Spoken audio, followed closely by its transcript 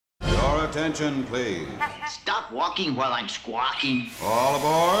Attention, please. Stop walking while I'm squawking. All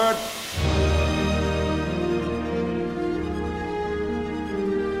aboard.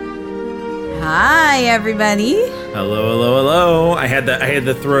 Hi, everybody. Hello. I had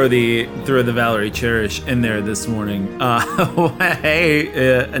to throw the Valerie Cherish in there this morning.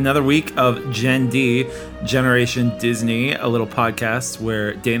 Hey, another week of Gen D, Generation Disney, a little podcast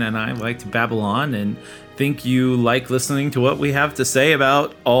where Dana and I like to babble on and think you like listening to what we have to say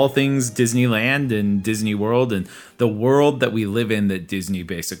about all things Disneyland and Disney World and the world that we live in that Disney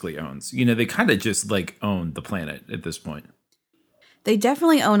basically owns. You know, they kind of just like own the planet at this point. They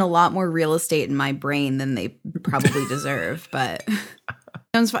definitely own a lot more real estate in my brain than they probably deserve, but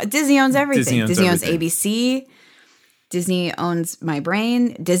Disney owns everything. Disney owns ABC. Disney owns my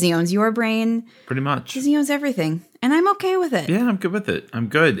brain. Disney owns your brain. Pretty much. Disney owns everything, and I'm okay with it. Yeah, I'm good with it. I'm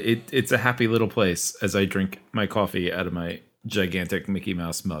good. It's a happy little place as I drink my coffee out of my gigantic Mickey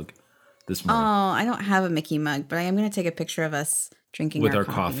Mouse mug this morning. Oh, I don't have a Mickey mug, but I am going to take a picture of us drinking with our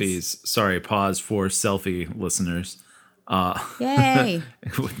coffees. Sorry, pause for selfie listeners. Yay!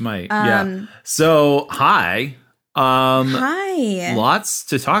 With my So hi. Hi. Lots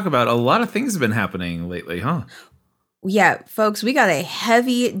to talk about. A lot of things have been happening lately, huh? Yeah, folks, we got a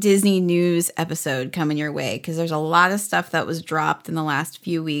heavy Disney news episode coming your way because there's a lot of stuff that was dropped in the last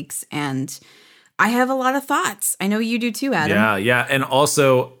few weeks, and I have a lot of thoughts. I know you do too, Adam. Yeah, and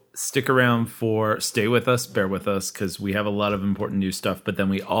also stay with us, bear with us, because we have a lot of important new stuff, but then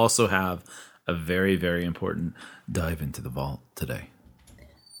we also have a very, very important dive into the vault today.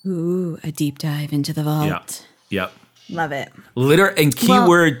 Ooh, a deep dive into the vault. Yep. Love it.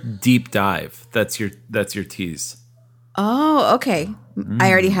 Keyword deep dive. That's your tease. Oh, okay.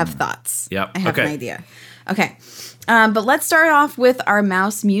 I already have thoughts. Yep. I have an idea. Okay. But let's start off with our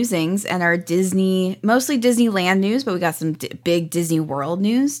mouse musings and our mostly Disneyland news, but we got some big Disney World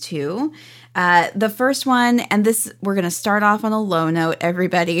news too. The first one, and we're going to start off on a low note,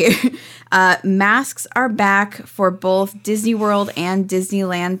 everybody. Masks are back for both Disney World and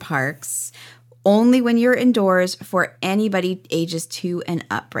Disneyland parks, only when you're indoors for anybody ages 2 and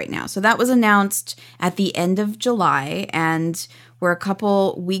up right now. So that was announced at the end of July, and we're a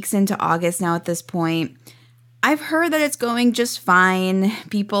couple weeks into August now at this point. I've heard that it's going just fine.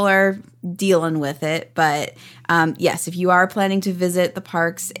 People are dealing with it. But yes, if you are planning to visit the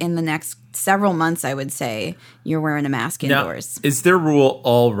parks in the next several months, I would say you're wearing a mask indoors. Now, is their rule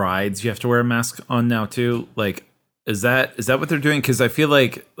all rides you have to wear a mask on now too? Like, is that what they're doing? Because I feel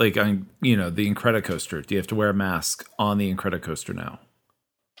like on the Incredicoaster, do you have to wear a mask on the Incredicoaster now?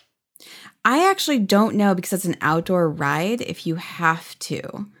 I actually don't know because it's an outdoor ride if you have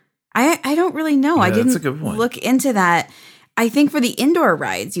to. I don't really know. Yeah, I didn't that's a good point. Look into that. I think for the indoor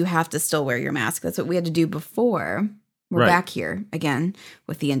rides, you have to still wear your mask. That's what we had to do before. We're back here again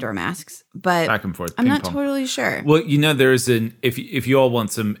with the indoor masks, but back and forth. I'm not totally sure. Well, there's if you all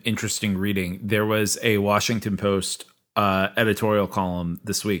want some interesting reading, there was a Washington Post editorial column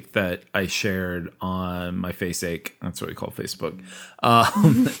this week that I shared on my Faceache. That's what we call Facebook.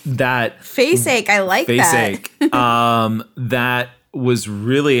 That Faceache, I like Faceache. That was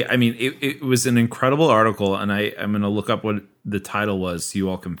really, it was an incredible article, and I'm going to look up what the title was so you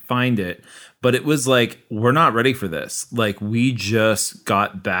all can find it. But it was like, we're not ready for this. Like, we just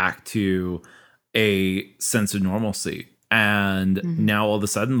got back to a sense of normalcy. And now all of a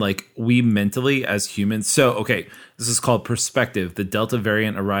sudden, like, we mentally as humans. So, okay, this is called Perspective. The Delta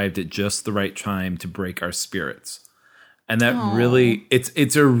variant arrived at just the right time to break our spirits. And that really,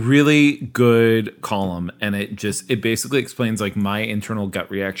 it's a really good column. And it basically explains like my internal gut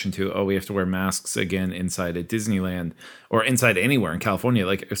reaction to, we have to wear masks again inside at Disneyland or inside anywhere in California.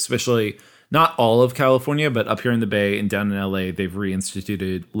 Like, especially not all of California, but up here in the Bay and down in LA, they've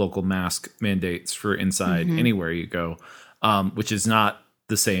reinstituted local mask mandates for inside anywhere you go, which is not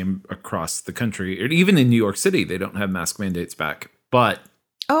the same across the country. Or even in New York City, they don't have mask mandates back. But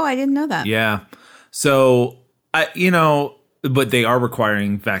I didn't know that. Yeah. So, but they are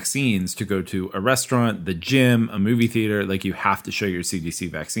requiring vaccines to go to a restaurant, the gym, a movie theater. Like, you have to show your CDC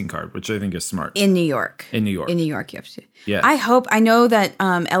vaccine card, which I think is smart. In New York. In New York, you have to. Yeah. I know that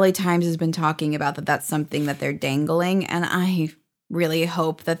LA Times has been talking about that. That's something that they're dangling, and I really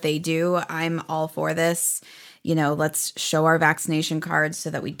hope that they do. I'm all for this. Let's show our vaccination cards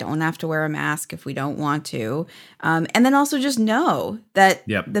so that we don't have to wear a mask if we don't want to. And then also just know that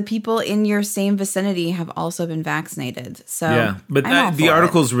the people in your same vicinity have also been vaccinated. So yeah, but the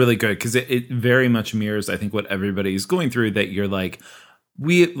article is really good because it very much mirrors, I think, what everybody's going through, that you're like,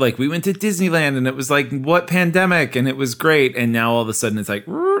 we went to Disneyland and it was like, what pandemic? And it was great. And now all of a sudden it's like,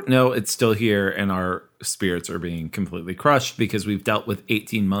 no, it's still here. And our spirits are being completely crushed because we've dealt with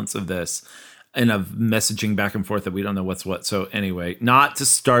 18 months of this and of messaging back and forth that we don't know what's what. So anyway, not to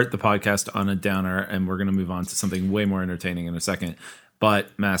start the podcast on a downer, and we're going to move on to something way more entertaining in a second,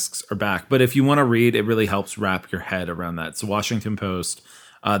 but masks are back. But if you want to read, it really helps wrap your head around that. So Washington Post,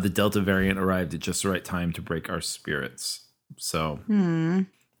 the Delta variant arrived at just the right time to break our spirits. So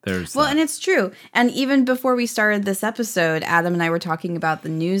there's Well, that. and it's true. And even before we started this episode, Adam and I were talking about the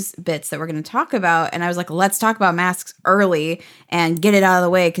news bits that we're going to talk about. And I was like, let's talk about masks early and get it out of the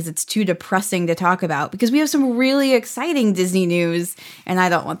way because it's too depressing to talk about because we have some really exciting Disney news and I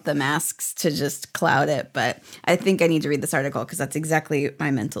don't want the masks to just cloud it. But I think I need to read this article because that's exactly my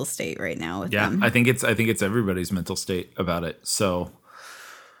mental state right now with them. I think it's everybody's mental state about it. So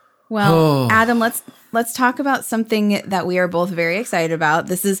Well, Adam, let's talk about something that we are both very excited about.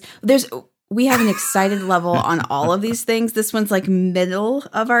 We have an excited level on all of these things. This one's like middle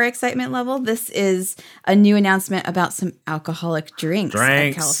of our excitement level. This is a new announcement about some alcoholic drinks.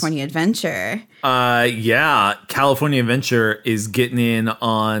 At California Adventure. California Adventure is getting in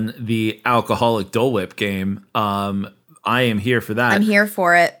on the alcoholic Dole Whip game. I am here for that. I'm here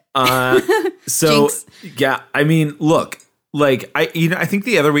for it. So Jinx. yeah, I mean, look, like I think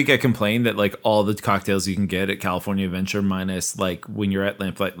the other week I complained that like all the cocktails you can get at California Adventure minus like when you're at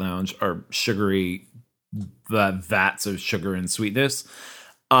Lamplight Lounge are sugary vats of sugar and sweetness.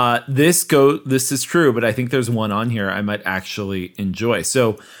 This is true, but I think there's one on here I might actually enjoy.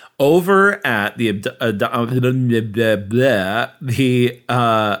 So over at the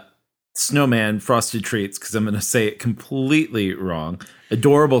Snowman Frosted Treats, because I'm going to say it completely wrong.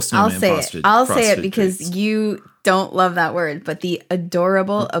 Adorable Snowman Frosted. I'll say it Frosted because Treats. you don't love that word, but the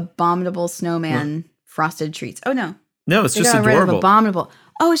adorable, abominable snowman frosted treats. Oh no, No, it's they just got rid of adorable. abominable.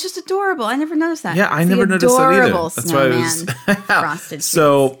 Oh, it's just adorable. I never noticed that. Yeah, I It's the never noticed that either. adorable That's why I was snowman frosted treats.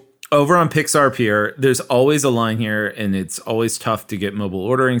 So over on Pixar Pier, there's always a line here, and it's always tough to get mobile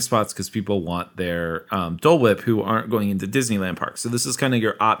ordering spots because people want their Dole Whip who aren't going into Disneyland parks. So this is kind of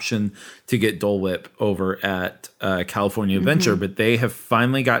your option to get Dole Whip over at California Adventure, but they have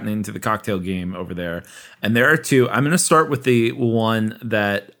finally gotten into the cocktail game over there. And there are two. I'm going to start with the one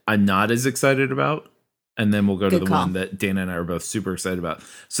that I'm not as excited about. And then we'll go to Good the call. one that Dana and I are both super excited about.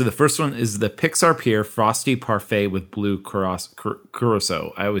 So the first one is the Pixar Pier Frosty Parfait with blue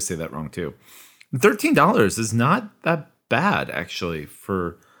curacao. I always say that wrong too. $13 is not that bad actually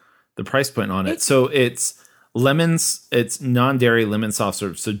for the price point on it. So it's lemons, it's non-dairy lemon soft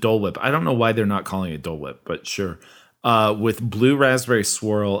serve. So Dole Whip. I don't know why they're not calling it Dole Whip, but sure. With blue raspberry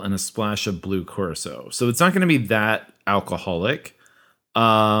swirl and a splash of blue curacao. So it's not going to be that alcoholic.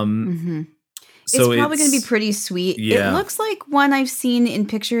 So it's probably going to be pretty sweet. Yeah. It looks like one I've seen in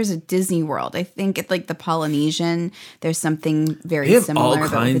pictures at Disney World. I think it's like the Polynesian. There's something very They have similar, all but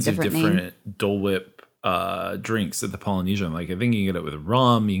with a kinds of different different name. Dole Whip drinks at the Polynesian. Like I think you can get it with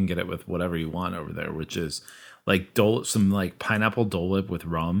rum, you can get it with whatever you want over there, which is like some like pineapple Dole Whip with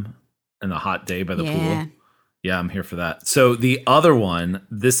rum and a hot day by the Yeah. pool. Yeah, I'm here for that. So the other one,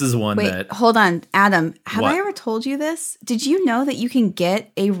 this is one Wait, that hold on, Adam. Have What? I ever told you this? Did you know that you can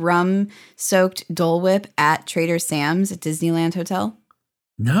get a rum-soaked Dole Whip at Trader Sam's at Disneyland Hotel?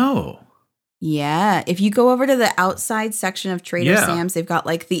 no. Yeah. If you go over to the outside section of Trader Yeah. Sam's, they've got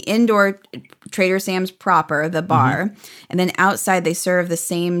like the indoor Trader Sam's proper, the bar, and then outside they serve the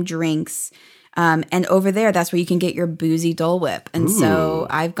same drinks. And over there, that's where you can get your boozy Dole Whip. And so Ooh.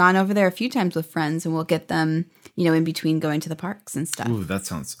 I've gone over there a few times with friends and we'll get them, in between going to the parks and stuff. Ooh, that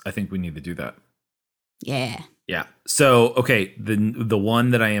sounds. I think we need to do that. Yeah. Yeah. So, okay, the one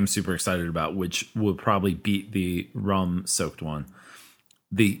that I am super excited about, which will probably beat the rum soaked one,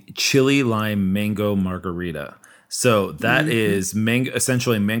 the chili lime mango margarita. So that is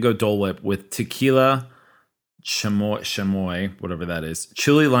essentially mango Dole Whip with tequila, chamoy, whatever that is,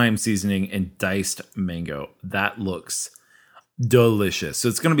 chili lime seasoning, and diced mango. That looks delicious. So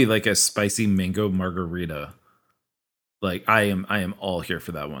it's going to be like a spicy mango margarita. Like I am all here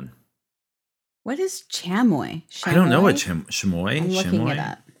for that one. What is chamoy? I don't know what chamoy. chamoy. I'm looking it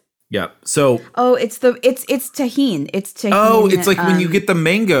up. Yeah. So Oh, it's tahine. It's tahine. oh, it's like when you get the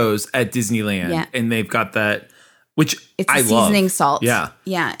mangoes at Disneyland, Yeah. and they've got that, which it's I a seasoning love. salt. Yeah.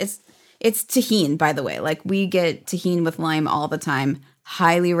 Yeah. It's tahine, by the way. Like we get tahine with lime all the time.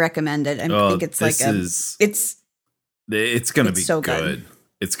 Highly recommended. I Oh, think it's like it's going to be so good.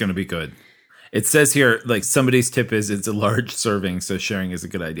 It's going to be good. It says here, like somebody's tip is it's a large serving, so sharing is a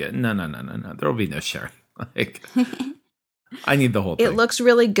good idea. No. There will be no sharing. Like, I need the whole thing. It looks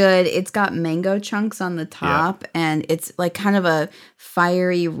really good. It's got mango chunks on the top, and it's like kind of a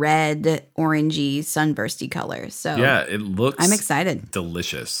fiery red, orangey, sunbursty color. So yeah, it looks I'm excited.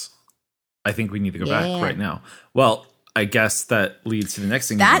 Delicious. I think we need to go back right now. Well, I guess that leads to the next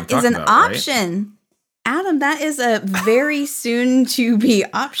thing. That is an option. Right? Adam, that is a very soon to be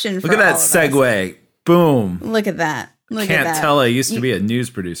option for Look at that segue. Boom. Look at that. Can't tell I used to be a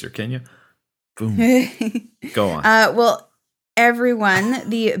news producer, can you? Boom. Go on. Well, everyone,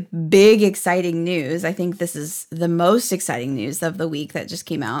 the big exciting news, I think this is the most exciting news of the week that just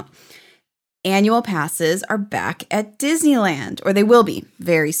came out. Annual passes are back at Disneyland, or they will be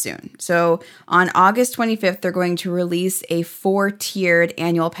very soon. So on August 25th, they're going to release a 4-tiered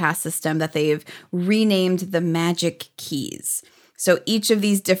annual pass system that they've renamed the Magic Keys. So each of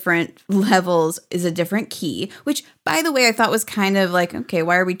these different levels is a different key, which, by the way, I thought was kind of like, okay,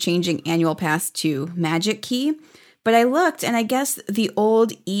 why are we changing annual pass to Magic Key? But I looked, and I guess the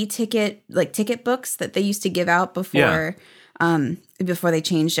old e-ticket, like ticket books that they used to give out before, before they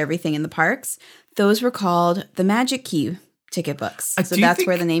changed everything in the parks, those were called the Magic Key ticket books. So that's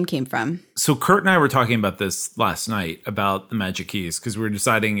where the name came from. So Kurt and I were talking about this last night about the Magic Keys, because we were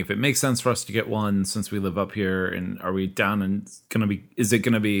deciding if it makes sense for us to get one since we live up here, and are we down and is it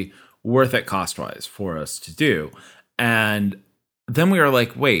going to be worth it cost-wise for us to do? And then we were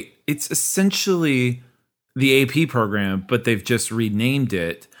like, wait, it's essentially the AP program, but they've just renamed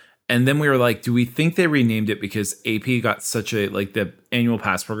it. And then we were like, do we think they renamed it because AP got such a, like, the annual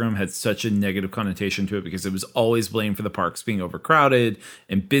pass program had such a negative connotation to it because it was always blamed for the parks being overcrowded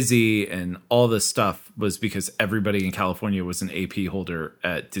and busy, and all this stuff was because everybody in California was an AP holder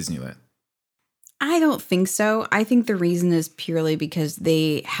at Disneyland? I don't think so. I think the reason is purely because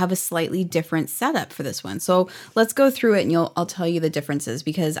they have a slightly different setup for this one. So let's go through it, and I'll tell you the differences,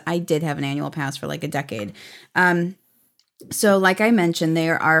 because I did have an annual pass for like a decade. So like I mentioned,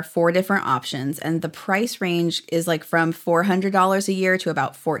 there are 4 different options, and the price range is like from $400 a year to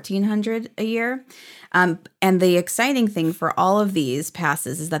about $1,400 a year. And the exciting thing for all of these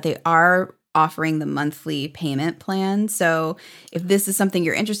passes is that they are offering the monthly payment plan. So if this is something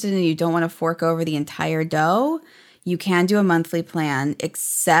you're interested in and you don't want to fork over the entire dough, you can do a monthly plan,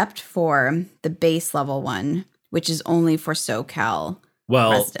 except for the base level one, which is only for SoCal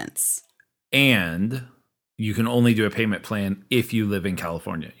residents. And you can only do a payment plan if you live in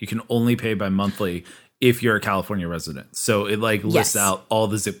California. You can only pay by monthly if you're a California resident. So it like lists out all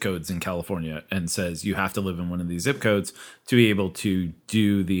the zip codes in California and says you have to live in one of these zip codes to be able to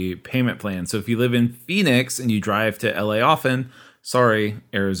do the payment plan. So if you live in Phoenix and you drive to LA often, sorry,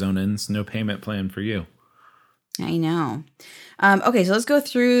 Arizonans, no payment plan for you. I know. Okay, so let's go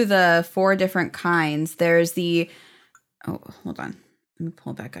through the 4 different kinds. There's the, oh, hold on. Let me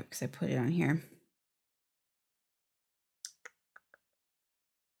pull it back up because I put it on here.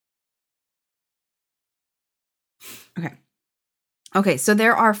 Okay, so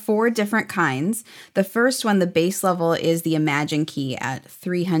there are 4 different kinds. The first one, the base level, is the Imagine Key at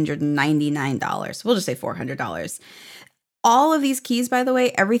 $399. We'll just say $400. All of these keys, by the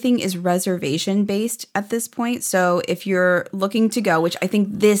way, everything is reservation based at this point. So if you're looking to go, which I think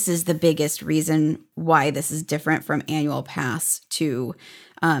this is the biggest reason why this is different from annual pass to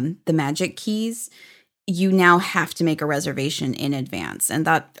the Magic Keys, you now have to make a reservation in advance. And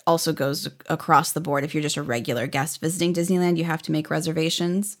that also goes across the board. If you're just a regular guest visiting Disneyland, you have to make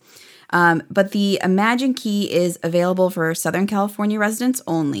reservations. But the Imagine Key is available for Southern California residents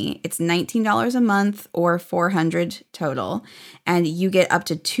only. It's $19 a month or $400 total. And you get up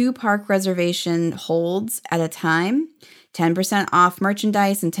to 2 park reservation holds at a time, 10% off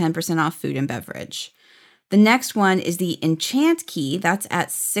merchandise, and 10% off food and beverage. The next one is the Enchant Key. That's at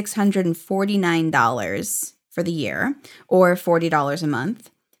 $649 for the year, or $40 a month.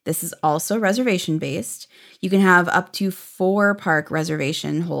 This is also reservation based. You can have up to 4 park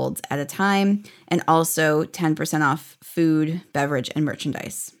reservation holds at a time, and also 10% off food, beverage, and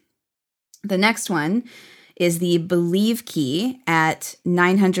merchandise. The next one is the Believe Key at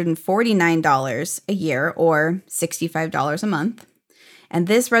 $949 a year, or $65 a month. And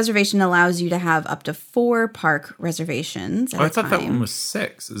this reservation allows you to have up to 4 park reservations at a time. I thought that one was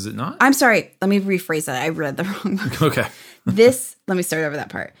 6. Is it not? I'm sorry. Let me rephrase that. I read the wrong one. Okay. Let me start over that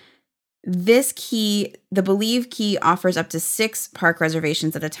part. This key, the Believe Key, offers up to 6 park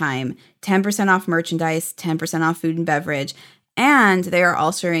reservations at a time, 10% off merchandise, 10% off food and beverage, and they are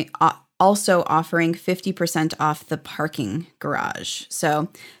also offering 50% off the parking garage. So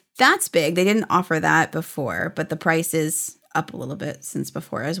that's big. They didn't offer that before, but the price is up a little bit since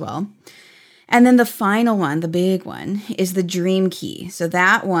before as well. And then the final one, the big one, is the Dream Key. So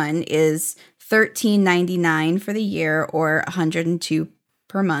that one is $13.99 for the year, or $102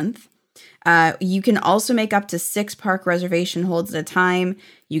 per month. You can also make up to 6 park reservation holds at a time.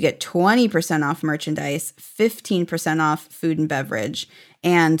 You get 20% off merchandise, 15% off food and beverage,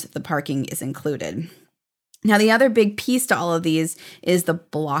 and the parking is included. Now, the other big piece to all of these is the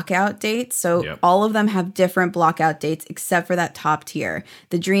blockout dates. So all of them have different blockout dates except for that top tier.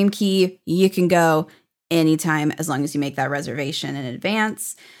 The Dream Key, you can go anytime as long as you make that reservation in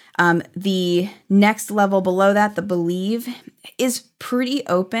advance. The next level below that, the Believe, is pretty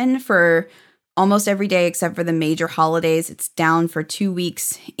open for almost every day except for the major holidays. It's down for 2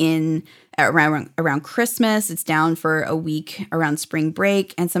 weeks in around Christmas. It's down for a week around spring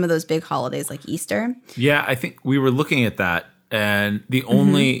break and some of those big holidays like Easter. Yeah, I think we were looking at that, and the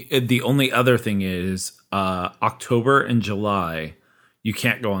only other thing is October and July. You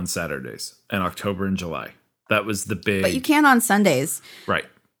can't go on Saturdays in October and July. That was the big. But you can on Sundays, right?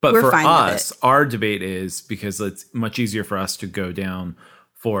 But we're for fine us, with it. our debate is because it's much easier for us to go down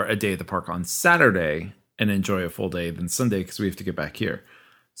for a day at the park on Saturday and enjoy a full day than Sunday because we have to get back here.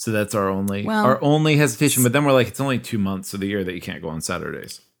 So that's our only hesitation. But then we're like, it's only 2 months of the year that you can't go on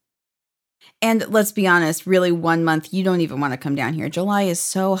Saturdays. And let's be honest, really 1 month, you don't even want to come down here. July is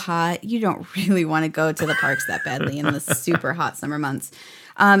so hot. You don't really want to go to the parks that badly in the super hot summer months.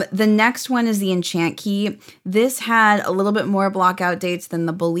 The next one is the Enchant Key. This had a little bit more blockout dates than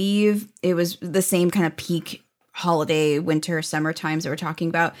the Believe. It was the same kind of peak holiday, winter, summer times that we're talking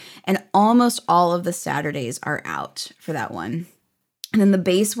about. And almost all of the Saturdays are out for that one. And then the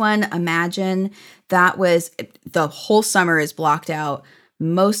base one, Imagine, that was the whole summer is blocked out.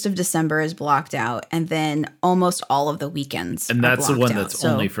 Most of December is blocked out. And then almost all of the weekends And that's the one out. that's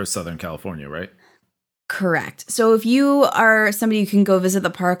only for Southern California, right? Correct. So if you are somebody who can go visit the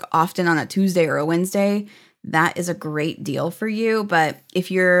park often on a Tuesday or a Wednesday, that is a great deal for you. But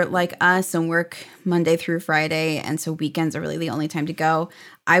if you're like us and work Monday through Friday, and so weekends are really the only time to go,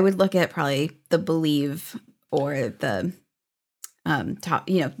 I would look at probably the Believe or the top,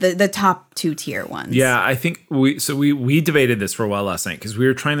 the top 2 tier ones. Yeah, I think we debated this for a while last night because we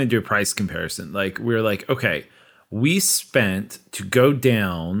were trying to do a price comparison. Like we were like, okay, we spent to go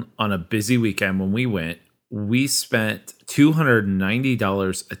down on a busy weekend when we spent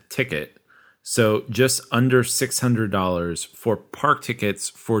 $290 a ticket. So just under $600 for park tickets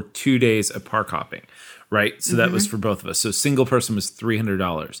for 2 days of park hopping, right? So that was for both of us. So single person was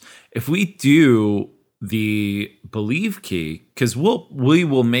 $300. If we do the Believe Key, because we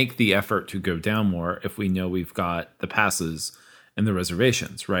will make the effort to go down more if we know we've got the passes and the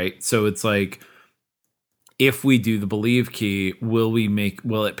reservations, right? So it's like, if we do the Believe Key, will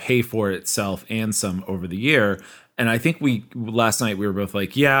it pay for itself and some over the year? And I think last night we were both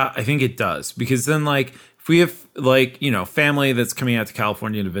like, yeah, I think it does. Because then like, if we have like, family that's coming out to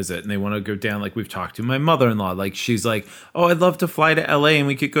California to visit and they want to go down, like we've talked to my mother-in-law, like she's like, oh, I'd love to fly to LA and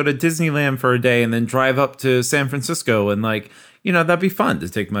we could go to Disneyland for a day and then drive up to San Francisco. And like, that'd be fun to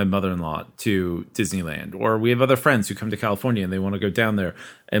take my mother-in-law to Disneyland. Or we have other friends who come to California and they want to go down there.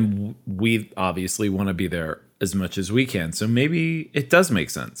 And we obviously want to be there as much as we can. So maybe it does make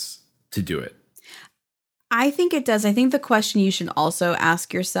sense to do it. I think it does. I think the question you should also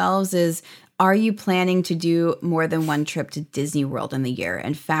ask yourselves is, are you planning to do more than one trip to Disney World in the year,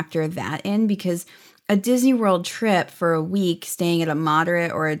 and factor that in? Because a Disney World trip for a week staying at a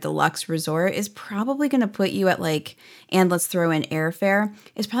moderate or a deluxe resort is probably going to put you at like, and let's throw in airfare,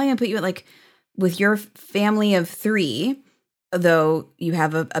 it's probably going to put you at like, with your family of 3, though you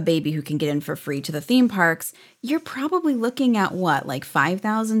have a baby who can get in for free to the theme parks, you're probably looking at what, like $5,000,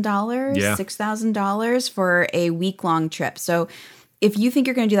 $6,000 for a week-long trip. So if you think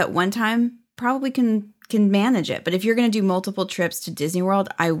you're going to do that one time, probably can manage it. But if you're going to do multiple trips to Disney World,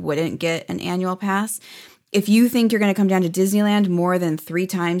 I wouldn't get an annual pass. If you think you're going to come down to Disneyland more than 3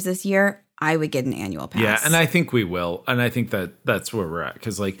 times this year, I would get an annual pass. Yeah, and I think we will. And I think that's where we're at.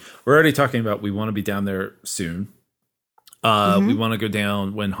 Because like we're already talking about we want to be down there soon. We want to go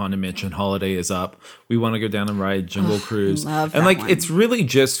down when Haunted Mansion Holiday is up. We want to go down and ride Jungle Cruise. Love and that like one. It's really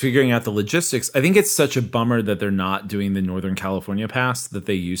just figuring out the logistics. I think it's such a bummer that they're not doing the Northern California pass that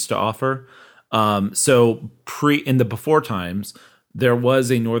they used to offer. So in the before times, there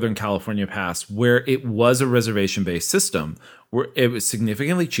was a Northern California pass where it was a reservation based system where it was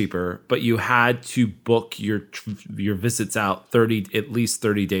significantly cheaper, but you had to book your visits out at least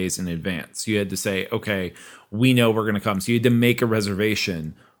 30 days in advance. You had to say, okay, we know we're going to come. So you had to make a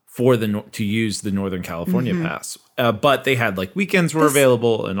reservation to use the Northern California pass. But they had like weekends were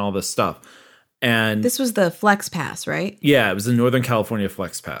available and all this stuff. And this was the Flex Pass, right? Yeah, it was the Northern California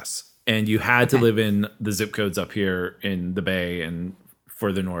Flex Pass. And you had to live in the zip codes up here in the Bay and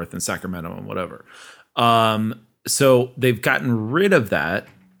further north in Sacramento and whatever. So they've gotten rid of that,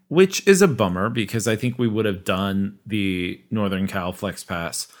 which is a bummer because I think we would have done the Northern Cal Flex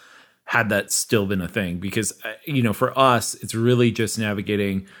Pass had that still been a thing. Because, for us, it's really just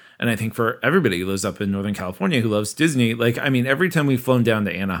navigating. And I think for everybody who lives up in Northern California who loves Disney, every time we've flown down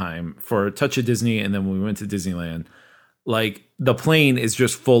to Anaheim for a touch of Disney and then when we went to Disneyland, the plane is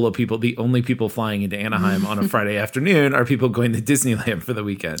just full of people. The only people flying into Anaheim on a Friday afternoon are people going to Disneyland for the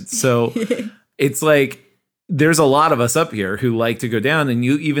weekend. So it's there's a lot of us up here who like to go down, and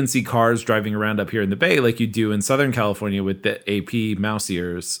you even see cars driving around up here in the Bay like you do in Southern California with the AP mouse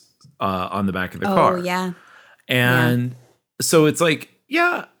ears on the back of the car. Oh, yeah. And so it's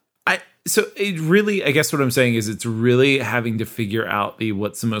so it really, I guess what I'm saying is it's really having to figure out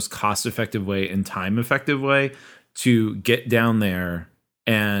what's the most cost-effective way and time-effective way to get down there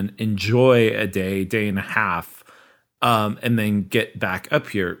and enjoy a day and a half, and then get back up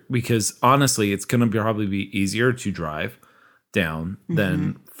here. Because honestly, it's going to probably be easier to drive down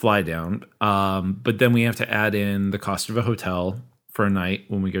than fly down. But then we have to add in the cost of a hotel for a night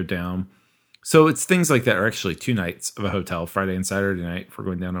when we go down. So it's things like that, or actually 2 nights of a hotel, Friday and Saturday night, for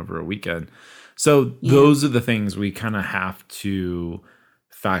going down over a weekend. So those are the things we kind of have to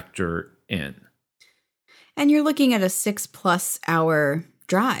factor in. And you're looking at a 6+ hour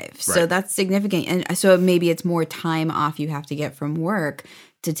drive. So Right. that's significant. And so maybe it's more time off you have to get from work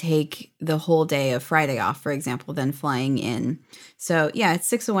to take the whole day of Friday off, for example, than flying in. So yeah, it's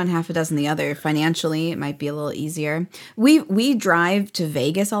 6 of one, half a dozen the other. Financially, it might be a little easier. We drive to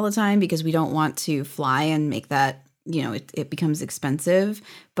Vegas all the time because we don't want to fly and make that, it becomes expensive.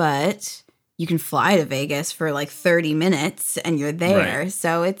 But you can fly to Vegas for 30 minutes and you're there. Right.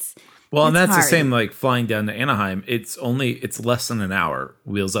 So it's and that's hard. the same flying down to Anaheim. It's less than an hour,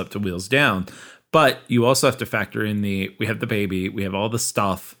 wheels up to wheels down. But you also have to factor in we have the baby, we have all the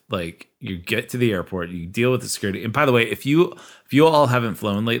stuff. You get to the airport, you deal with the security. And by the way, if you all haven't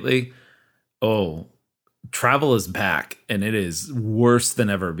flown lately, travel is back, and it is worse than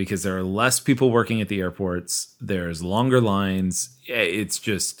ever because there are less people working at the airports. There's longer lines. It's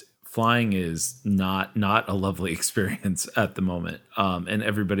just flying is not a lovely experience at the moment, and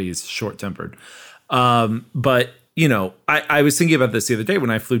everybody is short-tempered. But I was thinking about this the other day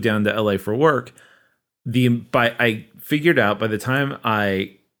when I flew down to LA for work. I figured out by the time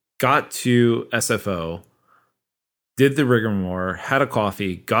I got to SFO, did the rigmarole, had a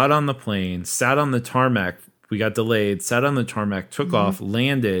coffee, got on the plane, sat on the tarmac. We got delayed, sat on the tarmac, took off,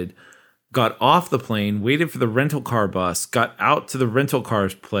 landed, got off the plane, waited for the rental car bus, got out to the rental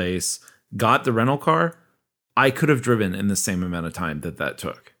car's place, got the rental car. I could have driven in the same amount of time that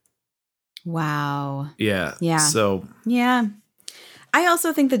took. Wow. Yeah. Yeah. So yeah. I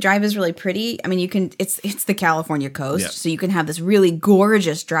also think the drive is really pretty. I mean, it's the California coast, Yeah. so you can have this really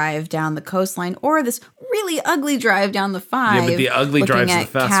gorgeous drive down the coastline or this really ugly drive down the 5. Yeah, but the ugly looking drive's the at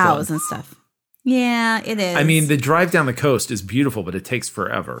fast cows one. and stuff. Yeah, it is. I mean, the drive down the coast is beautiful, but it takes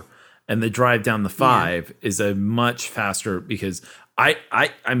forever. And the drive down the 5 is a much faster because I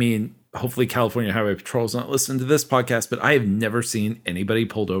mean, hopefully California Highway Patrol's not listening to this podcast, but I have never seen anybody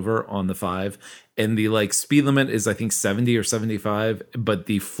pulled over on the 5. And the speed limit is I think 70 or 75, but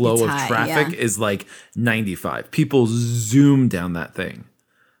the flow It's of high, traffic yeah. is 95. People zoom down that thing.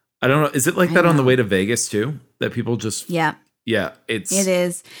 I don't know. Is it like that on the way to Vegas too? That people just Yeah, it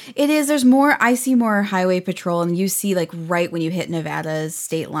is. It is. There's more. I see more highway patrol, and you see right when you hit Nevada's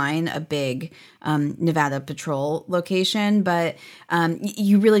state line, a big Nevada patrol location. But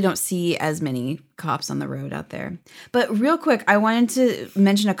you really don't see as many cops on the road out there. But real quick, I wanted to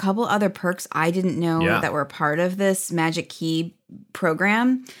mention a couple other perks I didn't know that were part of this Magic Key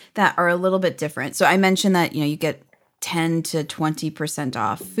program that are a little bit different. So I mentioned that you get 10 to 20%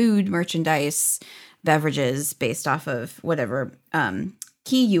 off food, merchandise, beverages based off of whatever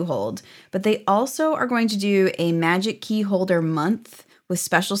key you hold. But they also are going to do a Magic Key Holder month with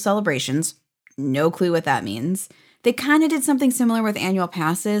special celebrations. No clue what that means. They kind of did something similar with annual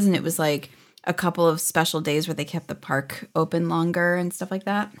passes, and it was a couple of special days where they kept the park open longer and stuff like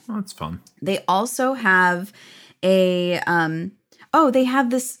that. Oh, that's fun. They also have they have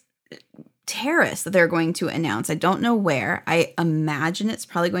this terrace that they're going to announce. I don't know where. I imagine it's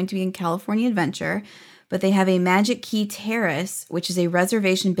probably going to be in California Adventure, but they have a Magic Key Terrace, which is a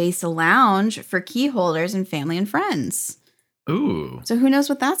reservation-based lounge for key holders and family and friends. Ooh. So who knows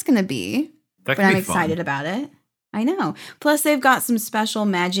what that's going to be? That But could I'm be excited fun. about it. I know. Plus, they've got some special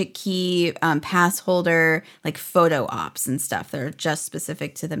Magic Key pass holder photo ops and stuff that are just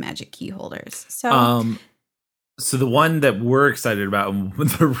specific to the Magic Key holders. So So the one that we're excited about, and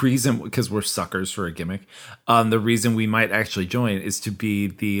the reason, because we're suckers for a gimmick, the reason we might actually join is to be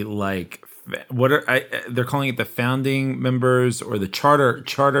the they're calling it the founding members or the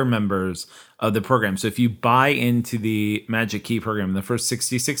charter members of the program. So if you buy into the Magic Key program in the first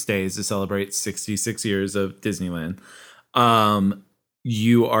 66 days to celebrate 66 years of Disneyland,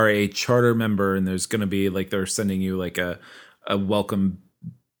 you are a charter member, and there's going to be like, they're sending you like a welcome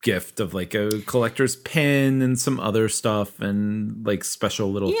gift of like a collector's pin and some other stuff and like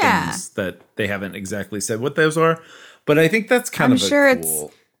special little things that they haven't exactly said what those are, but I think that's kind of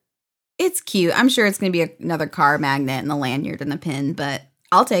cool. It's cute. I'm sure it's going to be another car magnet and the lanyard and the pin, but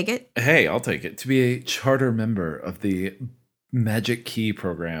I'll take it. Hey, I'll take it to be a charter member of the Magic Key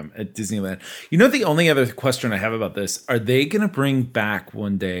program at Disneyland. You know, the only other question I have about this, are they going to bring back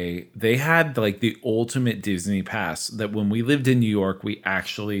one day? They had like the ultimate Disney pass that when we lived in New York, we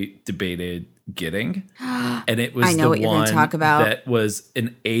actually debated getting. And it was the one that was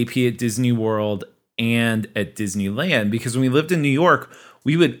an AP at Disney World and at Disneyland. Because when we lived in New York,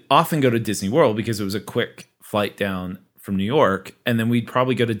 we would often go to Disney World because it was a quick flight down from New York. And then we'd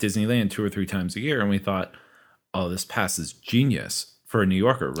probably go to Disneyland 2 or 3 times a year. And we thought, oh, this pass is genius for a New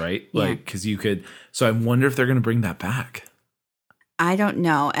Yorker, right? Yeah. Like, because you could. So I wonder if they're going to bring that back. I don't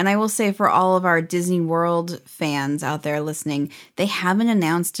know. And I will say for all of our Disney World fans out there listening, they haven't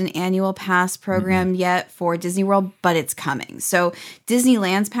announced an annual pass program yet for Disney World, but it's coming. So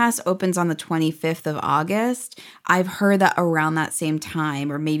Disneyland's pass opens on the 25th of August. I've heard that around that same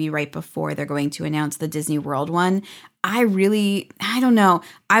time, or maybe right before, they're going to announce the Disney World one. I don't know.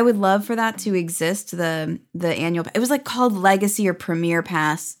 I would love for that to exist, the annual. It was like called Legacy or Premier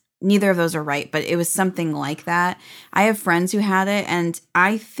Pass. Neither of those are right, but it was something like that. I have friends who had it, and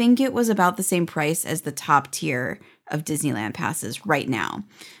I think it was about the same price as the top tier of Disneyland passes right now.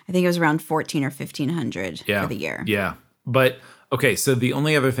 I think it was around $1,400 or $1,500 for the year. Yeah. But okay, so the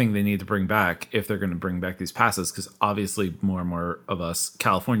only other thing they need to bring back, if they're going to bring back these passes, because obviously more and more of us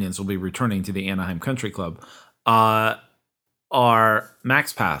Californians will be returning to the Anaheim Country Club, are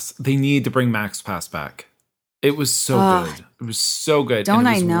Max Pass. They need to bring Max Pass back. It was so good. It was so good. Don't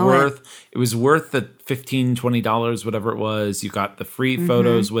I know it? It was worth the $15, $20, whatever it was. You got the free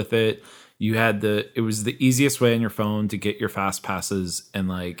photos with it. You had it was the easiest way on your phone to get your fast passes. And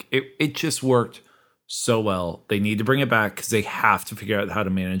like, it just worked so well. They need to bring it back because they have to figure out how to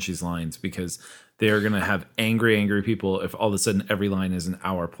manage these lines, because they're going to have angry people if all of a sudden every line is an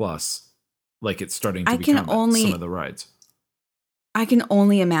hour plus, like it's starting to become some of the rides. I can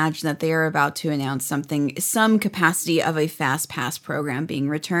only imagine that they are about to announce some capacity of a fast pass program being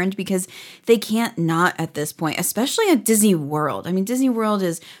returned, because they can't not at this point, especially at Disney World. I mean, Disney World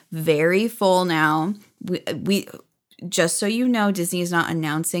is very full now. We just so you know, Disney is not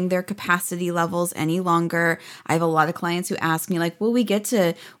announcing their capacity levels any longer. I have a lot of clients who ask me, like, will we get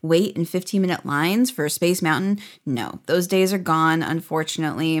to wait in 15-minute lines for Space Mountain? No, those days are gone,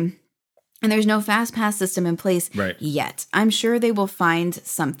 unfortunately. And there's no fast pass system in place yet. I'm sure they will find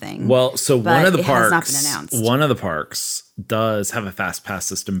something. Well, so one of the parks has not been announced. One of the parks does have a fast pass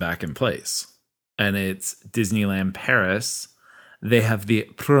system back in place, and it's Disneyland Paris. They have the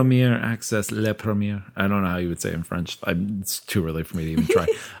Premier Access, Le Premier. I don't know how you would say it in French. It's too early for me to even try.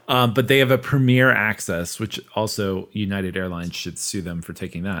 But they have a Premier Access, which also United Airlines should sue them for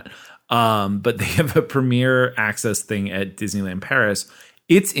taking that. But they have a Premier Access thing at Disneyland Paris.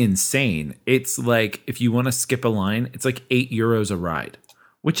 It's insane. It's like, if you want to skip a line, it's like €8 a ride,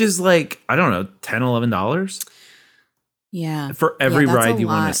 which is like, I don't know, $10, $11. Yeah. For every ride you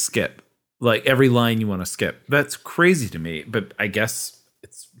want to skip, like every line you want to skip. That's crazy to me, but I guess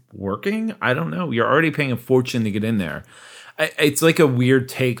it's working. I don't know. You're already paying a fortune to get in there. It's like a weird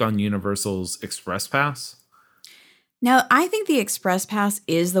take on Universal's Express Pass. Now, I think the Express Pass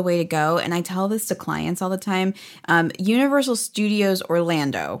is the way to go, and I tell this to clients all the time. Universal Studios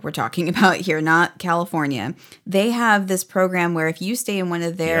Orlando, we're talking about here, not California. They have this program where if you stay in one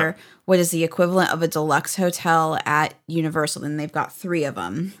of their, what is the equivalent of a deluxe hotel at Universal, and they've got 3 of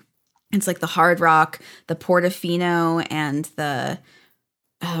them. It's like the Hard Rock, the Portofino, and the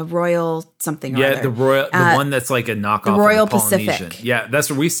Royal something. Yeah, the one that's like a knockoff. The Royal of the Pacific. Yeah,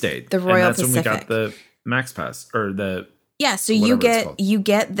 that's where we stayed. The Royal Pacific. That's when we got the Max Pass or the so you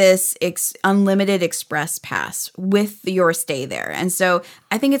get this unlimited Express Pass with your stay there, and so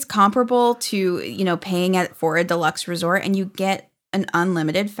I think it's comparable to paying for a deluxe resort, and you get an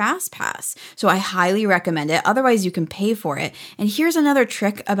unlimited fast pass. So I highly recommend it. Otherwise, you can pay for it. And here's another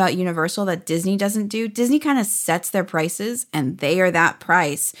trick about Universal that Disney doesn't do. Disney kind of sets their prices, and they are that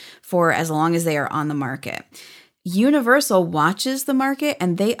price for as long as they are on the market. Universal watches the market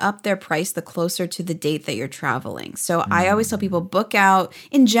and they up their price the closer to the date that you're traveling. So I always tell people book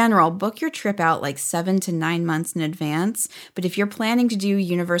your trip out like 7 to 9 months in advance. But if you're planning to do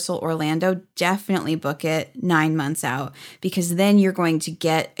Universal Orlando, definitely book it 9 months out, because then you're going to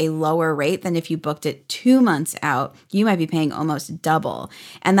get a lower rate than if you booked it 2 months out. You might be paying almost double.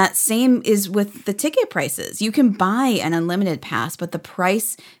 And that same is with the ticket prices. You can buy an unlimited pass, but the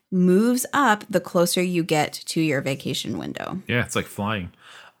price moves up the closer you get to your vacation window. Yeah, it's like flying.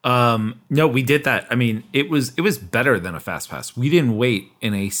 No, we did that. I mean, it was better than a fast pass. We didn't wait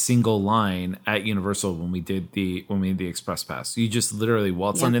in a single line at Universal when we did the express pass. You just literally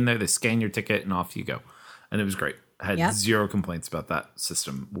waltz on in there, they scan your ticket, and off you go. And it was great. I had zero complaints about that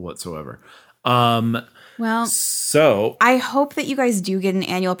system whatsoever. Well, so I hope that you guys do get an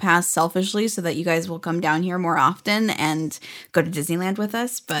annual pass selfishly so that you guys will come down here more often and go to Disneyland with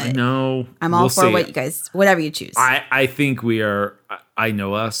us. But no, I'm all for whatever you choose. I think we are. I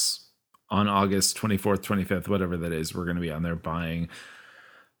know us on August 24th, 25th, whatever that is. We're going to be on there buying.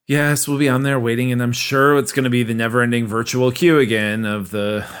 Yes, we'll be on there waiting, and I'm sure it's going to be the never-ending virtual queue again of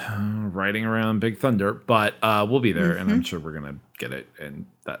the riding around Big Thunder. But we'll be there, and I'm sure we're going to get it, and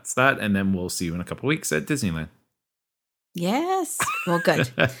that's that. And then we'll see you in a couple weeks at Disneyland. Yes. Well, good.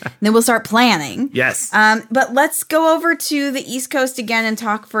 Then we'll start planning. Yes. But let's go over to the East Coast again and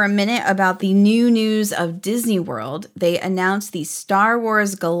talk for a minute about the new news of Disney World. They announced the Star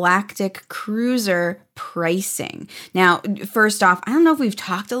Wars Galactic Cruiser pricing. Now, first off, I don't know if we've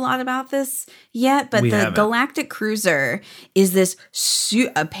talked a lot about this yet, but the Galactic Cruiser is this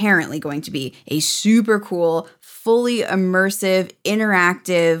apparently going to be a super cool, fully immersive,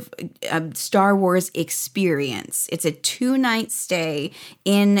 interactive Star Wars experience. It's a 2-night stay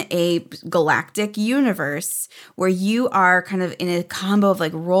in a galactic universe where you are kind of in a combo of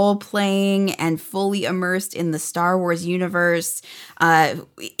like role playing and fully immersed in the Star Wars universe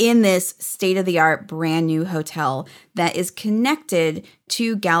in this state-of-the-art brand new hotel that is connected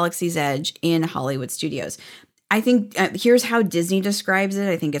to Galaxy's Edge in Hollywood Studios. I think here's how Disney describes it.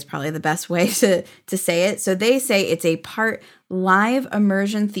 I think it's probably the best way to say it. So they say it's a part live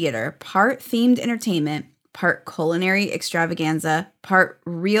immersion theater, part themed entertainment, part culinary extravaganza, part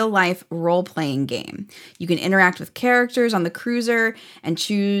real-life role-playing game. You can interact with characters on the cruiser and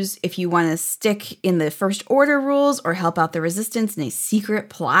choose if you want to stick in the First Order rules or help out the Resistance in a secret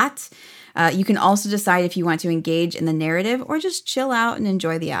plot. You can also decide if you want to engage in the narrative or just chill out and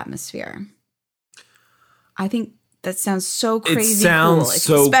enjoy the atmosphere. I think that sounds so crazy. It sounds cool,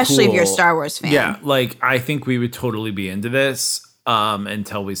 so especially cool. if you're a Star Wars fan. Yeah, like I think we would totally be into this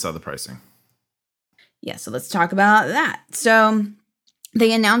until we saw the pricing. Yeah, so let's talk about that. So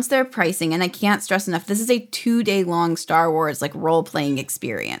they announced their pricing, and I can't stress enough, this is a 2-day long Star Wars like role-playing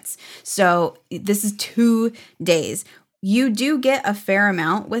experience. So this is 2 days. You do get a fair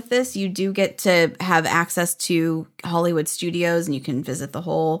amount with this. You do get to have access to Hollywood Studios, and you can visit the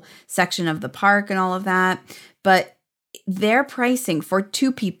whole section of the park and all of that. But their pricing for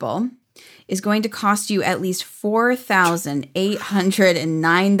 2 people is going to cost you at least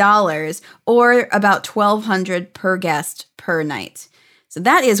 $4,809 or about $1,200 per guest per night. So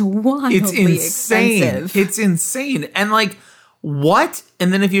that is wildly expensive. It's insane. And like, what?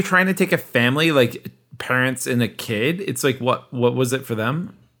 And then if you're trying to take a family, like parents and a kid, it's like, what was it for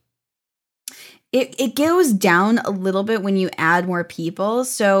them? It goes down a little bit when you add more people.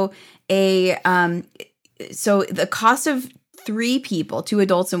 So the cost of 3 people, 2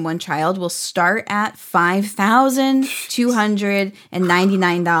 adults and 1 child, will start at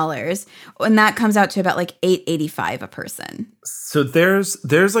 $5,299, and that comes out to about like $885 a person. So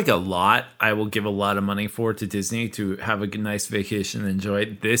there's like a lot I will give a lot of money for to Disney to have a nice vacation and enjoy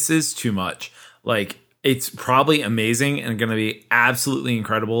it. This is too much. Like, it's probably amazing and going to be absolutely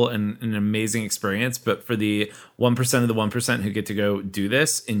incredible and an amazing experience. But for the 1% of the 1% who get to go do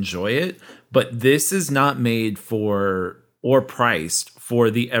this, enjoy it. But this is not made for or priced for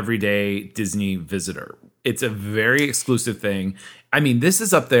the everyday Disney visitor. It's a very exclusive thing. I mean, this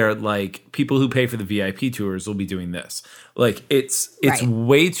is up there, like people who pay for the VIP tours will be doing this. Like it's right.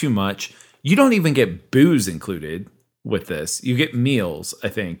 Way too much. You don't even get booze included with this. You get meals, I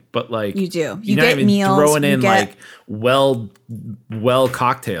think, but like you do. You get even meals, throwing in like well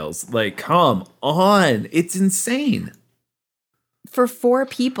cocktails. Like, come on, it's insane. For 4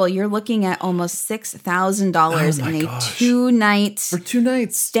 people, you're looking at almost $6,000 in a 2-night for 2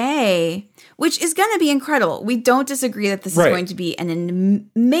 nights stay, which is going to be incredible. We don't disagree that this is going to be an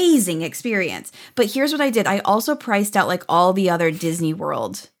amazing experience. But here's what I did. I also priced out like all the other Disney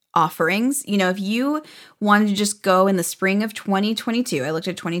World offerings. You know, if you wanted to just go in the spring of 2022, I looked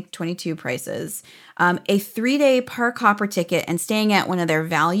at 2022 prices. A 3-day park hopper ticket and staying at one of their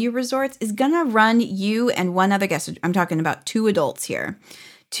value resorts is going to run you and one other guest. I'm talking about 2 adults here.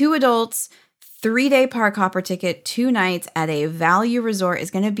 2 adults, 3-day park hopper ticket, 2 nights at a value resort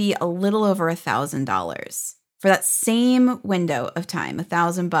is going to be a little over $1,000 for that same window of time.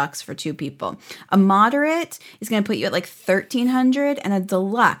 $1,000 for 2 people. A moderate is going to put you at like $1,300, and a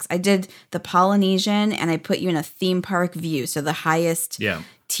deluxe, I did the Polynesian and I put you in a theme park view, so the highest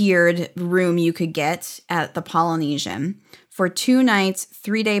tiered room you could get at the Polynesian for 2 nights,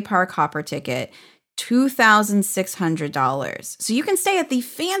 3-day park hopper ticket. $2,600. So you can stay at the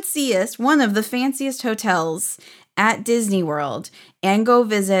fanciest, one of the fanciest hotels at Disney World and go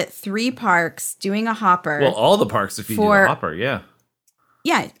visit 3 parks doing a hopper. Well, all the parks if you do a hopper, yeah.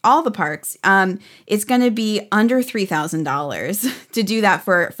 Yeah, all the parks. It's going to be under $3,000 to do that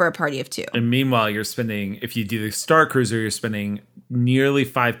for a party of 2. And meanwhile, you're spending, if you do the Star Cruiser, you're spending nearly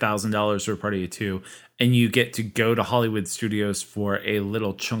 $5,000 for a party of 2, and you get to go to Hollywood Studios for a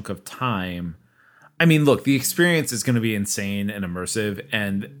little chunk of time. I mean, look, the experience is going to be insane and immersive,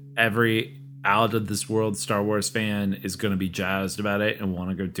 and every out of this world Star Wars fan is going to be jazzed about it and want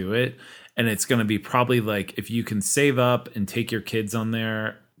to go do it. And it's going to be probably like, if you can save up and take your kids on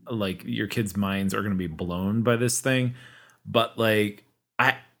there, like your kids' minds are going to be blown by this thing. But like,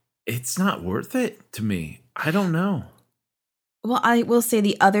 it's not worth it to me. I don't know. Well, I will say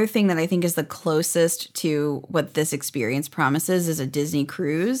the other thing that I think is the closest to what this experience promises is a Disney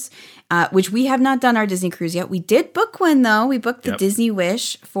cruise, which we have not done our Disney cruise yet. We did book one, though. We booked the Disney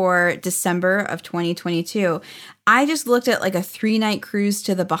Wish for December of 2022. I just looked at like a 3-night cruise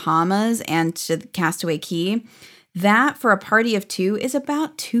to the Bahamas and to Castaway Cay. That for a party of 2 is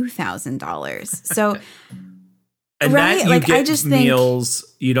about $2,000. So, and right? that you like get I just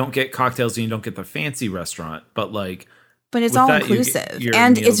meals, you don't get cocktails, and you don't get the fancy restaurant, but like. But it's all inclusive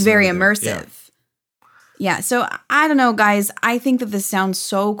and it's very immersive. Yeah. So I don't know, guys. I think that this sounds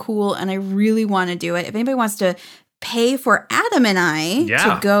so cool and I really want to do it. If anybody wants to pay for Adam and I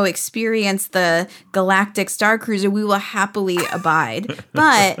to go experience the Galactic Star Cruiser, we will happily abide.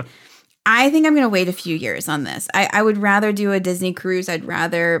 But I think I'm going to wait a few years on this. I would rather do a Disney cruise. I'd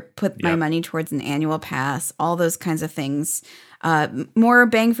rather put my money towards an annual pass, all those kinds of things. More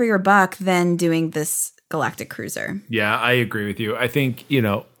bang for your buck than doing this Galactic Cruiser. Yeah, I agree with you. I think,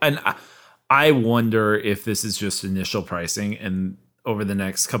 and I wonder if this is just initial pricing, and over the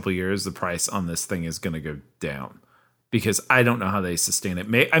next couple of years, the price on this thing is going to go down, because I don't know how they sustain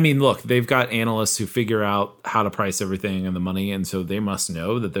it. Look, they've got analysts who figure out how to price everything and the money, and so they must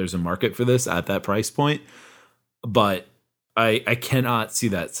know that there's a market for this at that price point. But I cannot see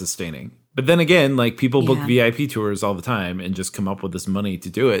that sustaining. But then again, like people book VIP tours all the time and just come up with this money to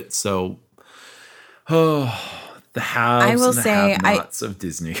do it. So, the haves and the have-nots of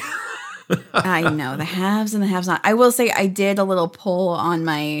Disney. I know, the haves and the have-nots. I will say I did a little poll on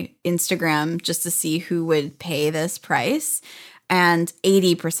my Instagram just to see who would pay this price. And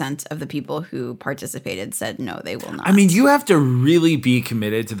 80% of the people who participated said no, they will not. I mean, you have to really be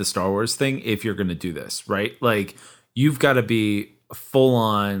committed to the Star Wars thing if you're going to do this, right? Like, you've got to be full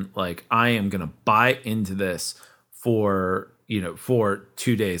on, like, I am going to buy into this for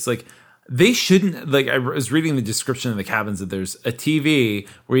 2 days. Like, they shouldn't, like, I was reading the description of the cabins that there's a TV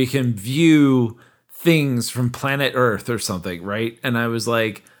where you can view things from planet Earth or something, right? And I was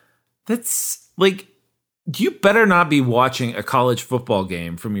like, that's like, you better not be watching a college football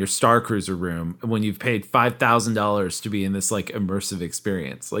game from your Star Cruiser room when you've paid $5,000 to be in this like immersive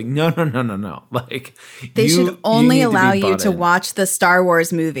experience. Like, no. Like, they should only allow you to watch the Star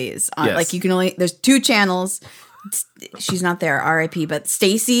Wars movies. Like, you can only, there's 2 channels. She's not there, RIP, but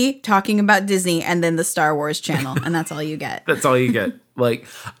Stacy talking about Disney, and then the Star Wars channel, and that's all you get. That's all you get. Like,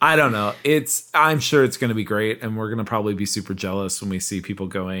 I don't know. I'm sure it's going to be great, and we're going to probably be super jealous when we see people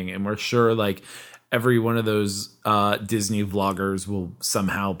going, and we're sure like every one of those Disney vloggers will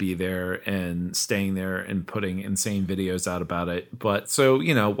somehow be there and staying there and putting insane videos out about it. But so,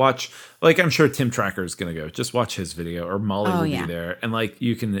 watch, like, I'm sure Tim Tracker is going to go. Just watch his video, or Molly will be there, and like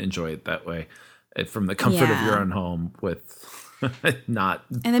you can enjoy it that way. From the comfort of your own home with not.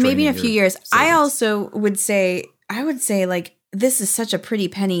 And then maybe in a few years, I would say like, this is such a pretty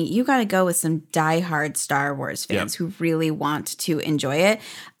penny. You got to go with some diehard Star Wars fans who really want to enjoy it.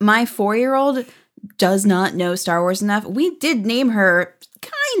 My 4-year-old does not know Star Wars enough. We did name her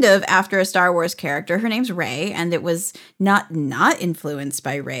kind of after a Star Wars character. Her name's Rey, and it was not influenced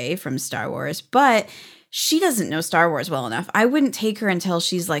by Rey from Star Wars, but she doesn't know Star Wars well enough. I wouldn't take her until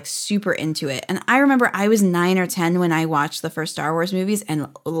she's like super into it. And I remember I was 9 or 10 when I watched the first Star Wars movies and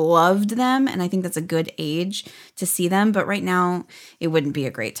loved them. And I think that's a good age to see them. But right now, it wouldn't be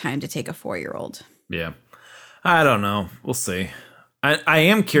a great time to take a 4-year-old. Yeah. I don't know. We'll see. I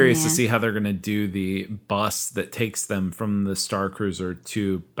am curious to Yeah. see how they're going to do the bus that takes them from the Star Cruiser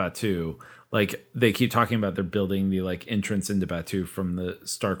to Batuu. Like, they keep talking about they're building the like entrance into Batuu from the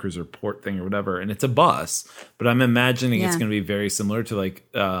Star Cruiser port thing or whatever, and it's a bus. But I'm imagining it's Yeah. going to be very similar to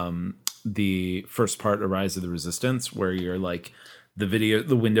like the first part of Rise of the Resistance, where you're like the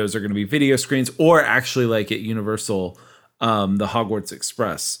windows are going to be video screens, or actually like at Universal, the Hogwarts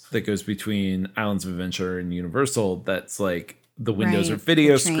Express that goes between Islands of Adventure and Universal. That's like the windows Right, are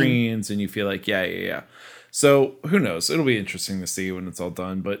video the train. screens, and you feel like yeah. So who knows? It'll be interesting to see when it's all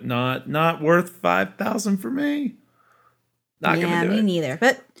done, but not worth 5,000 for me. Not Yeah, gonna do me it. neither.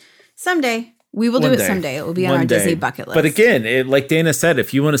 But someday we will do One it. day. Someday it will be on One our day. Disney bucket list. But again, like Dana said,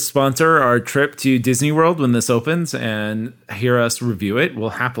 if you want to sponsor our trip to Disney World when this opens and hear us review it, we'll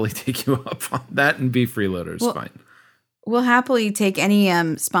happily take you up on that and be freeloaders. Well, Fine. we'll happily take any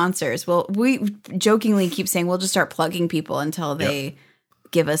sponsors. Well, we jokingly keep saying we'll just start plugging people until they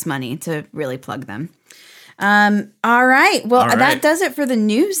give us money to really plug them. All right. Well, All right. that does it for the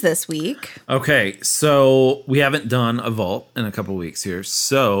news this week. Okay, so we haven't done a vault in a couple weeks here,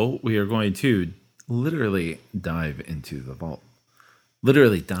 so we are going to literally dive into the vault.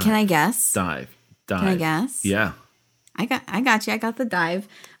 Literally dive. Can I guess? Dive. Can I guess? Yeah. I got you. I got the dive.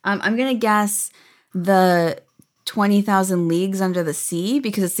 I'm gonna guess the 20,000 Leagues Under the Sea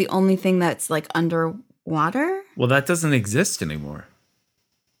because it's the only thing that's like underwater. Well, that doesn't exist anymore.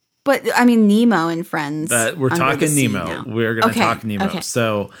 But I mean, Nemo and Friends. That we're Under the talking Sea Nemo. now. We're gonna Okay, talk Nemo. okay.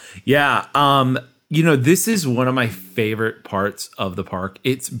 So yeah, this is one of my favorite parts of the park.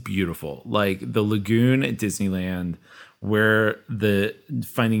 It's beautiful. Like the lagoon at Disneyland, where the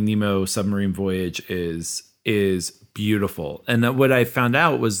Finding Nemo submarine voyage is beautiful. And what I found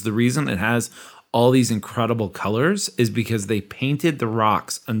out was the reason it has all these incredible colors is because they painted the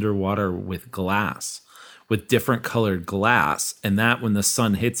rocks underwater with glass. With different colored glass, and that when the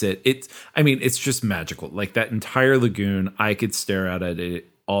sun hits it, it's just magical. Like that entire lagoon, I could stare at it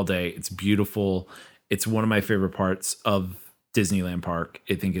all day. It's beautiful. It's one of my favorite parts of Disneyland Park.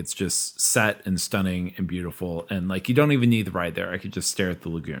 I think it's just set and stunning and beautiful, and like you don't even need the ride there. I could just stare at the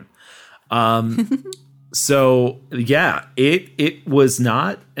lagoon. So yeah, it was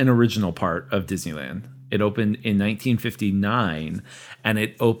not an original part of Disneyland. It opened in 1959, and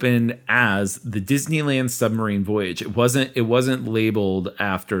it opened as the Disneyland Submarine Voyage. It wasn't labeled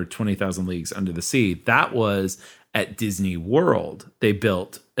after 20,000 Leagues Under the Sea. That was at Disney World. They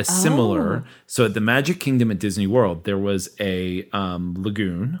built a similar. So at the Magic Kingdom at Disney World, there was a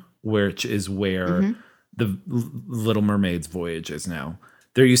lagoon, which is where the Little Mermaid's voyage is now.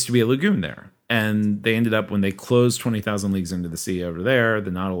 There used to be a lagoon there. And they ended up, when they closed 20,000 Leagues Under the Sea over there,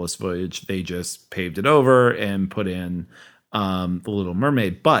 the Nautilus voyage, they just paved it over and put in the Little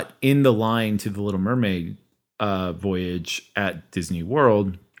Mermaid. But in the line to the Little Mermaid voyage at Disney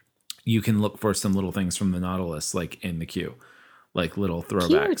World, you can look for some little things from the Nautilus, like in the queue, like little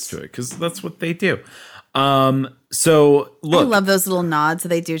throwbacks to it, because that's what they do. So look, I love those little nods that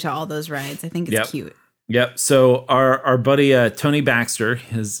they do to all those rides. I think it's cute. Yep. So our buddy Tony Baxter,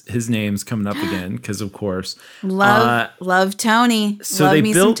 his name's coming up again because of course Love Tony. so love they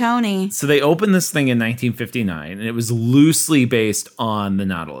me built- some Tony. So they opened this thing in 1959, and it was loosely based on the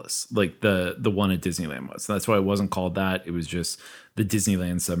Nautilus, like the one at Disneyland was. So that's why it wasn't called that. It was just the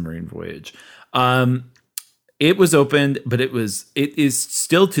Disneyland Submarine Voyage. It was opened, but it is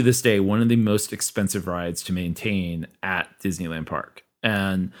still to this day one of the most expensive rides to maintain at Disneyland Park.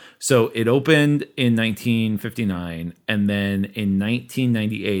 And so it opened in 1959, and then in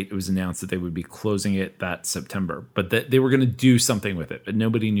 1998, it was announced that they would be closing it that September, but that they were going to do something with it, but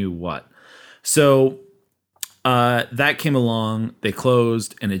nobody knew what. So that came along, they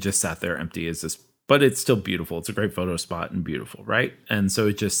closed, and it just sat there empty as this, but it's still beautiful. It's a great photo spot and beautiful, right? And so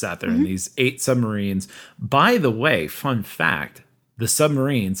it just sat there in these 8 submarines. By the way, fun fact, the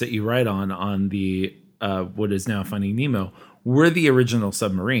submarines that you ride on the what is now Finding Nemo were the original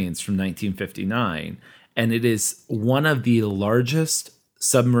submarines from 1959, and it is one of the largest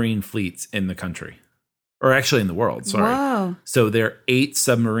submarine fleets in the country, or actually in the world. Sorry. Whoa. So there are 8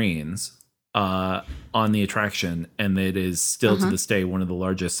 submarines on the attraction, and it is still to this day one of the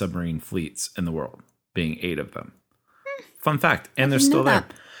largest submarine fleets in the world, being 8 of them. Fun fact, and they're didn't know still there.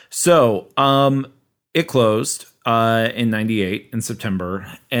 that. So it closed in 98 in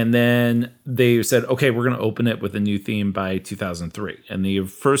September, and then they said, okay, we're going to open it with a new theme by 2003. And the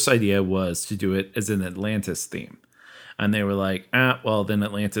first idea was to do it as an Atlantis theme, and they were like, well, then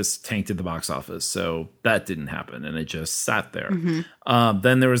Atlantis tanked at the box office, so that didn't happen, and it just sat there.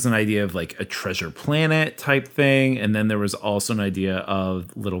 Then there was an idea of like a Treasure Planet type thing, and then there was also an idea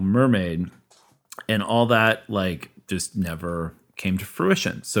of Little Mermaid. And all that like just never came to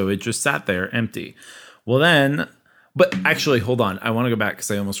fruition. So it just sat there empty. Well then, but actually, hold on. I want to go back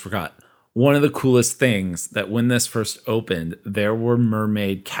because I almost forgot. One of the coolest things that when this first opened, there were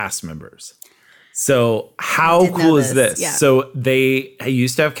mermaid cast members. So how cool is this? Yeah. So they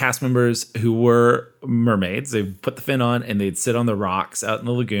used to have cast members who were mermaids. They put the fin on and they'd sit on the rocks out in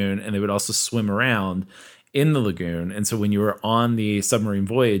the lagoon, and they would also swim around in the lagoon. And so when you were on the submarine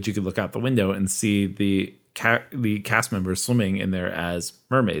voyage, you could look out the window and see the cast members swimming in there as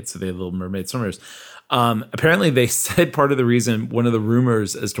mermaids. So they had little mermaid swimmers. Apparently they said part of the reason, one of the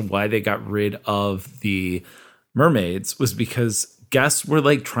rumors as to why they got rid of the mermaids was because guests were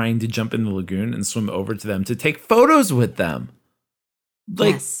like trying to jump in the lagoon and swim over to them to take photos with them.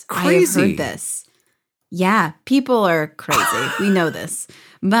 Like, yes, crazy. I have heard this. Yeah, people are crazy. We know this.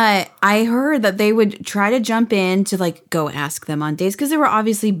 But I heard that they would try to jump in to like go ask them on dates because there were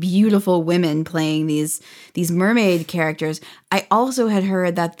obviously beautiful women playing these mermaid characters. I also had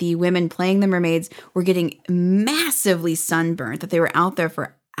heard that the women playing the mermaids were getting massively sunburnt, that they were out there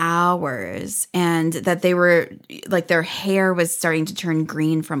for hours, and that they were like their hair was starting to turn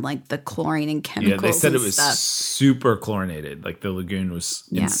green from like the chlorine and chemicals. Yeah, they said it was stuff. super chlorinated. Like the lagoon was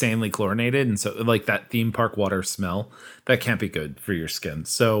insanely chlorinated, and so like that theme park water smell that can't be good for your skin.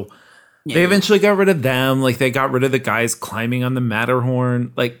 So they eventually got rid of them. Like they got rid of the guys climbing on the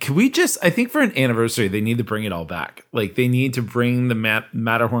Matterhorn. Like, can we just? I think for an anniversary, they need to bring it all back. Like they need to bring the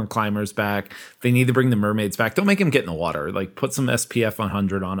Matterhorn climbers back. They need to bring the mermaids back. Don't make them get in the water. Like put some SPF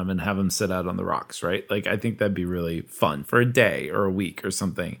 100 on them and have them sit out on the rocks. Right? Like I think that'd be really fun for a day or a week or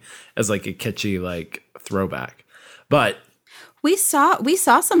something as like a kitschy like throwback. But we saw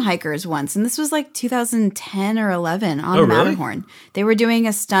some hikers once, and this was like 2010 or 11 on the really? Matterhorn. They were doing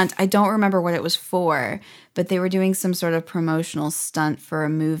a stunt. I don't remember what it was for, but they were doing some sort of promotional stunt for a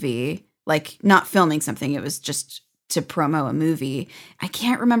movie, like not filming something. It was just to promo a movie. I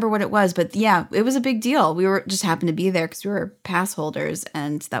can't remember what it was, but yeah, it was a big deal. We were just happened to be there because we were pass holders,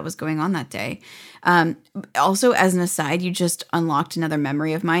 and that was going on that day. Also, as an aside, you just unlocked another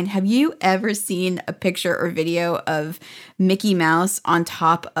memory of mine. Have you ever seen a picture or video of Mickey Mouse on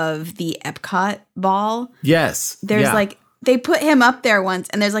top of the Epcot ball? yes, There's yeah. like, they put him up there once,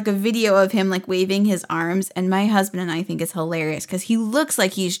 and there's like a video of him like waving his arms, and my husband and I think it's hilarious because he looks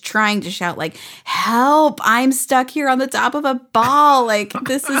like he's trying to shout like, help, I'm stuck here on the top of a ball. Like,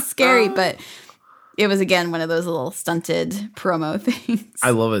 this is scary. But it was, again, one of those little stunted promo things.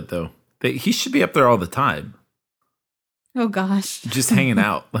 I love it though. He should be up there all the time. Oh, gosh. Just hanging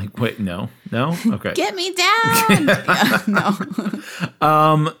out. Like, wait, no? Okay. Get me down. Yeah,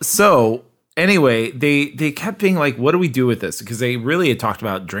 no. So anyway, they kept being like, what do we do with this? Because they really had talked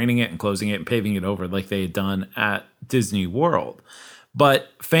about draining it and closing it and paving it over like they had done at Disney World. But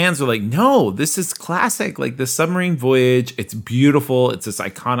fans were like, no, this is classic. Like the submarine voyage, it's beautiful. It's this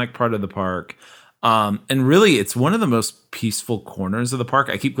iconic part of the park. And really, it's one of the most peaceful corners of the park.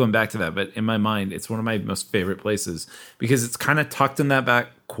 I keep going back to that, but in my mind, it's one of my most favorite places because it's kind of tucked in that back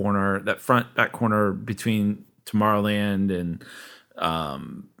corner, that front back corner between Tomorrowland and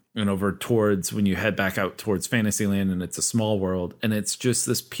over towards when you head back out towards Fantasyland, and it's a small world, and it's just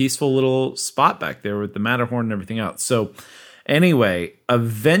this peaceful little spot back there with the Matterhorn and everything else. So anyway,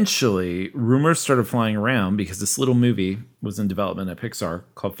 eventually rumors started flying around because this little movie was in development at Pixar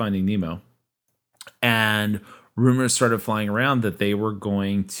called Finding Nemo. And rumors started flying around that they were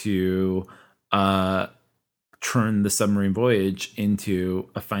going to turn the submarine voyage into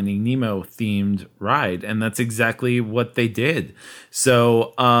a Finding Nemo themed ride. And that's exactly what they did.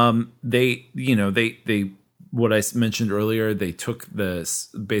 So they what I mentioned earlier, they took this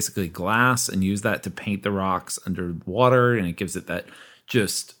basically glass and used that to paint the rocks underwater. And it gives it that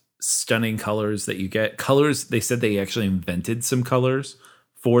just stunning colors that you get. Colors, they said they actually invented some colors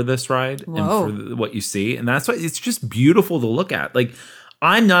for this ride. Whoa. And for what you see. And that's why it's just beautiful to look at. Like,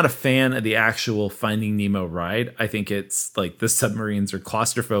 I'm not a fan of the actual Finding Nemo ride. I think it's like the submarines are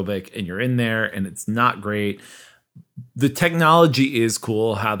claustrophobic and you're in there and it's not great. The technology is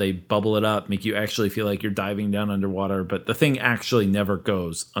cool, how they bubble it up, make you actually feel like you're diving down underwater, but the thing actually never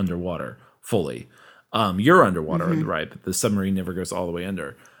goes underwater fully. You're underwater on the ride, but the submarine never goes all the way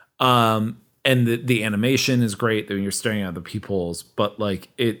under. And the animation is great when you're staring at the peepholes, but like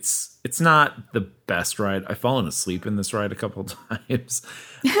it's not the best ride. I've fallen asleep in this ride a couple times.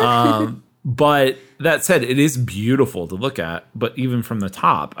 But that said, it is beautiful to look at. But even from the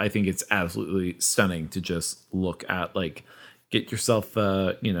top, I think it's absolutely stunning to just look at. Like, get yourself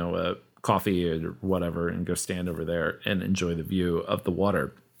a coffee or whatever and go stand over there and enjoy the view of the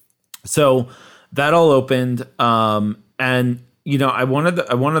water. So that all opened. And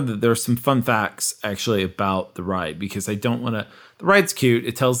there's some fun facts actually about the ride, because I don't want to, the ride's cute.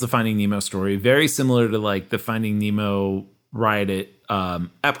 It tells the Finding Nemo story, very similar to like the Finding Nemo ride at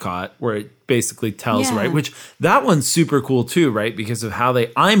Epcot, where it basically tells, right? Which that one's super cool too, right? Because of how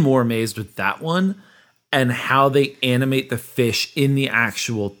I'm more amazed with that one and how they animate the fish in the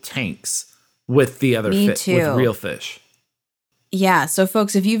actual tanks with the other fish, with real fish. Yeah, so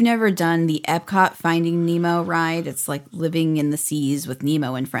folks, if you've never done the Epcot Finding Nemo ride, it's like living in the seas with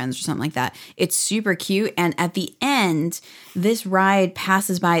Nemo and friends or something like that. It's super cute. And at the end, this ride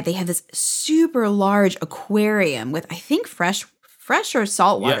passes by. They have this super large aquarium with, I think, fresh or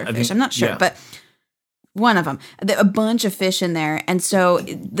saltwater fish. I'm not sure, but one of them, a bunch of fish in there. And so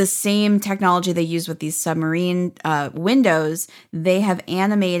the same technology they use with these submarine windows, they have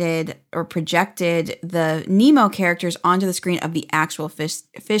animated or projected the Nemo characters onto the screen of the actual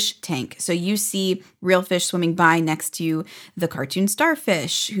fish tank. So you see real fish swimming by next to the cartoon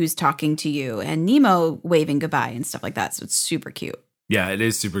starfish who's talking to you, and Nemo waving goodbye and stuff like that. So it's super cute. Yeah, it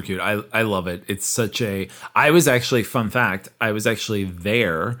is super cute. I love it. It's such I was actually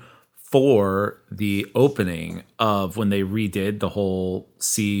there for the opening of when they redid the whole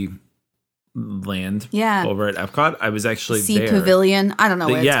sea land over at Epcot. I was actually sea there. Pavilion. I don't know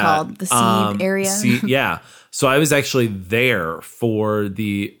what it's called. The sea area. So I was actually there for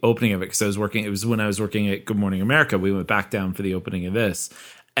the opening of it, because it was when I was working at Good Morning America. We went back down for the opening of this.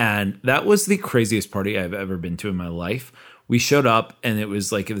 And that was the craziest party I've ever been to in my life. We showed up, and it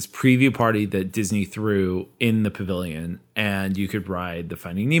was like this preview party that Disney threw in the pavilion, and you could ride the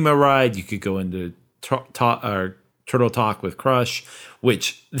Finding Nemo ride. You could go into Turtle Talk with Crush,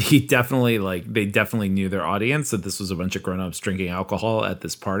 which they definitely knew their audience, that this was a bunch of grown-ups drinking alcohol at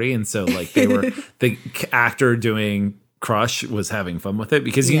this party. And so like the actor doing Crush was having fun with it,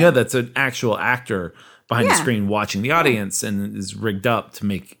 because you know that's an actual actor behind the screen watching the audience and is rigged up to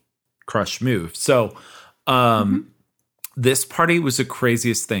make Crush move. So this party was the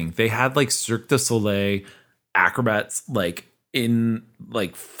craziest thing. They had like Cirque du Soleil acrobats like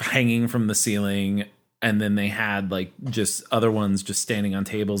hanging from the ceiling, and then they had like just other ones just standing on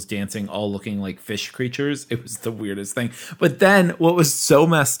tables dancing, all looking like fish creatures. It was the weirdest thing. But then what was so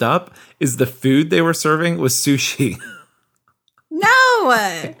messed up is the food they were serving was sushi.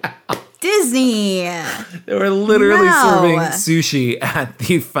 No! Disney! They were literally serving sushi at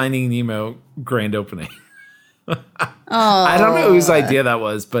the Finding Nemo grand opening. I don't know whose idea that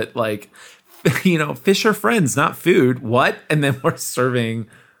was, but like, fish are friends, not food. What? And then we're serving,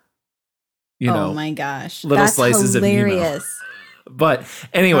 oh my gosh, little that's slices hilarious. of Nemo. But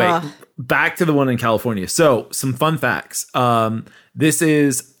anyway, back to the one in California. So some fun facts. This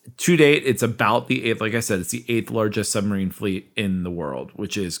is, to date, it's about the eighth. Like I said, it's the 8th largest submarine fleet in the world,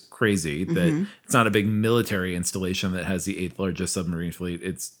 which is crazy. That it's not a big military installation that has the 8th largest submarine fleet.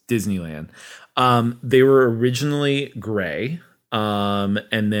 It's Disneyland. They were originally gray,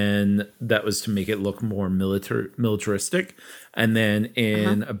 and then that was to make it look more militaristic. And then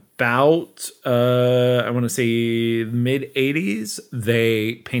in about, I want to say mid 80s,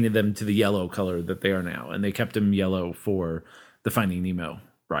 they painted them to the yellow color that they are now, and they kept them yellow for the Finding Nemo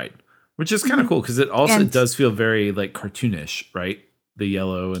ride, which is kind of cool, because it does feel very like cartoonish, right? The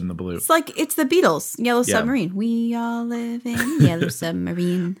yellow and the blue. It's like it's the Beatles, Yellow Submarine. We all live in Yellow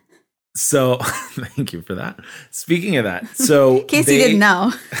Submarine. So thank you for that. Speaking of that, so in case you didn't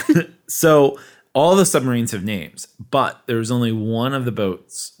know, so all the submarines have names, but there's only one of the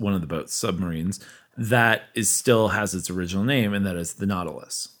boats submarines that still has its original name, and that is the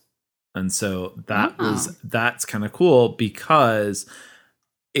Nautilus. And so that's kind of cool, because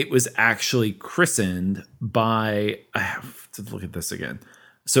it was actually christened by, I have to look at this again.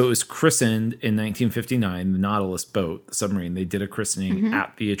 So it was christened in 1959, the Nautilus boat, the submarine. They did a christening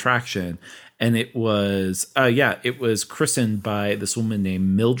at the attraction, and it was christened by this woman named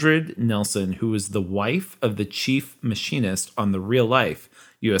Mildred Nelson, who was the wife of the chief machinist on the real life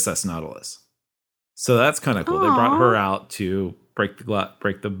USS Nautilus. So that's kind of cool. Aww. They brought her out to break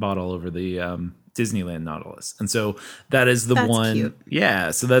the bottle over the Disneyland Nautilus. And so that is the one. Cute.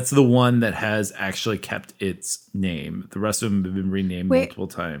 Yeah. So that's the one that has actually kept its name. The rest of them have been renamed multiple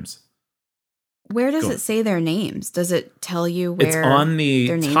times. Where does it say their names? Does it tell you where it's on the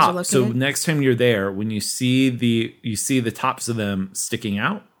their names top? Are located? So next time you're there, when you see the tops of them sticking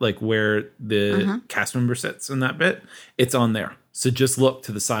out, like where the cast member sits in that bit, it's on there. So just look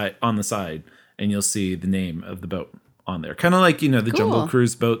to the side, on the side, and you'll see the name of the boat on there. Kind of like, the Jungle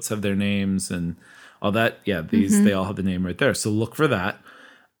Cruise boats have their names and all that. Yeah, they all have the name right there. So look for that.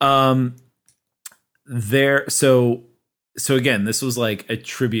 So so again, this was like a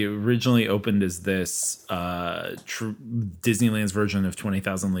tribute. Originally opened as this Disneyland's version of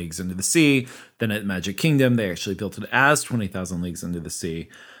 20,000 Leagues Under the Sea. Then at Magic Kingdom, they actually built it as 20,000 Leagues Under the Sea.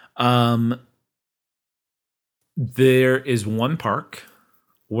 There is one park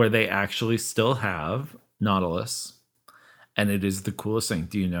where they actually still have Nautilus, and it is the coolest thing.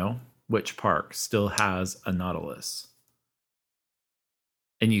 Do you know which park still has a Nautilus?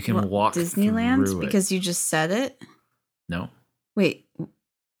 And you can walk Disneyland through it. Because you just said it. No. Wait. The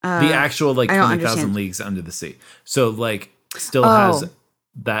actual like 20,000 understand. Leagues Under the Sea. So like still has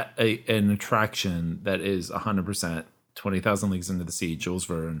that an attraction that is 100% 20,000 Leagues Under the Sea, Jules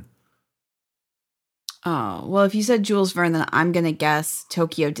Verne. Oh, well, if you said Jules Verne, then I'm going to guess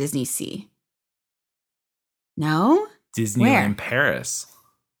Tokyo Disney Sea. No? Disneyland Where? Paris.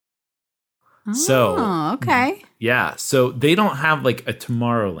 Oh, So, okay. Yeah. So they don't have like a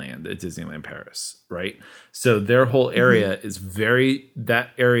Tomorrowland at Disneyland Paris, right? So their whole area is very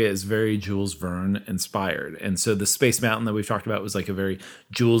Jules Verne inspired. And so the Space Mountain that we've talked about was like a very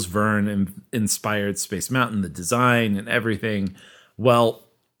Jules Verne inspired Space Mountain, the design and everything. Well,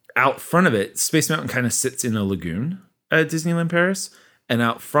 out front of it, Space Mountain kind of sits in a lagoon at Disneyland Paris. And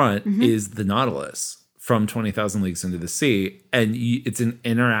out front is the Nautilus from 20,000 Leagues Under the Sea. And it's an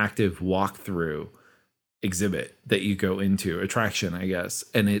interactive walkthrough exhibit that you go into, attraction, I guess.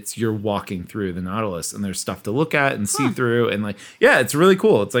 And you're walking through the Nautilus and there's stuff to look at and see through. And like, yeah, it's really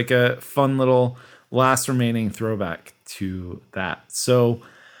cool. It's like a fun little last remaining throwback to that. So,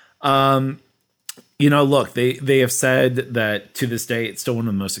 look, they have said that to this day, it's still one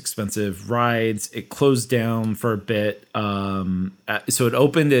of the most expensive rides. It closed down for a bit. So it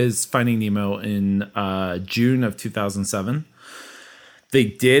opened as Finding Nemo in June of 2007. They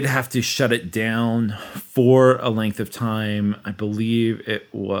did have to shut it down for a length of time. I believe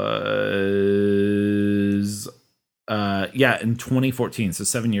it was, in 2014. So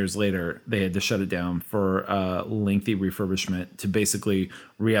 7 years later, they had to shut it down for lengthy refurbishment to basically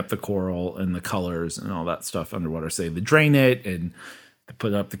re-up the coral and the colors and all that stuff underwater. Say they drain it and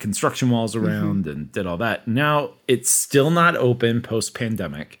put up the construction walls around and did all that. Now it's still not open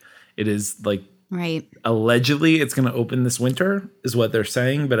post-pandemic. It is like, right. Allegedly, it's going to open this winter, is what they're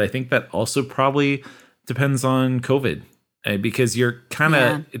saying. But I think that also probably depends on COVID, because you're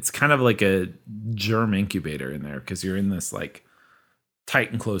it's kind of like a germ incubator in there because you're in this like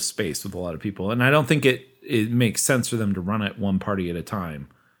tight and close space with a lot of people. And I don't think it makes sense for them to run it one party at a time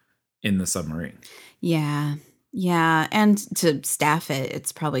in the submarine. Yeah. Yeah. And to staff it,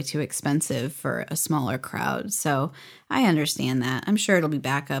 it's probably too expensive for a smaller crowd. So I understand that. I'm sure it'll be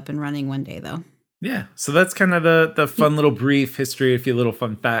back up and running one day, though. Yeah, so that's kind of the fun little brief history, a few little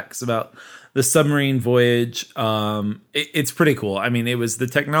fun facts about the submarine voyage. It's pretty cool. I mean, it was the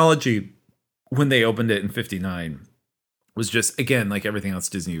technology when they opened it in 59 was just, again, like everything else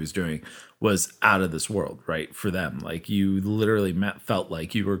Disney was doing, was out of this world, right, for them. Like you literally felt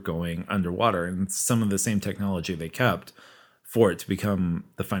like you were going underwater, and some of the same technology they kept for it to become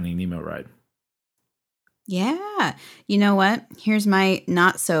the Finding Nemo ride. Yeah. You know what? Here's my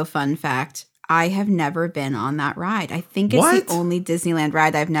not so fun fact. I have never been on that ride. I think it's the only Disneyland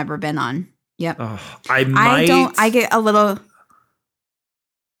ride I've never been on. Yep. I get a little.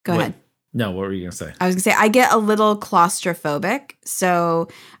 Go ahead. No, what were you going to say? I was going to say, I get a little claustrophobic. So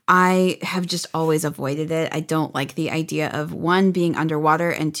I have just always avoided it. I don't like the idea of one, being underwater,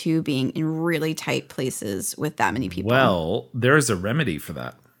 and two, being in really tight places with that many people. Well, there is a remedy for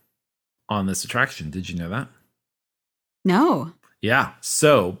that on this attraction. Did you know that? No. Yeah.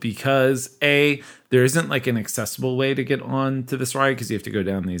 So because there isn't like an accessible way to get on to this ride because you have to go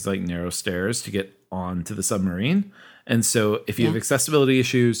down these like narrow stairs to get onto the submarine. And so if you have accessibility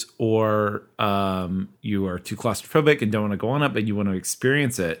issues or you are too claustrophobic and don't want to go on it, but you want to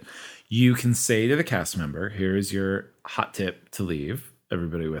experience it, you can say to the cast member, here's your hot tip to leave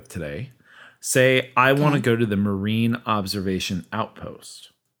everybody with today. Say, I want to go to the Marine Observation Outpost,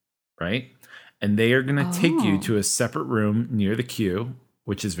 right? And they are going to take you to a separate room near the queue,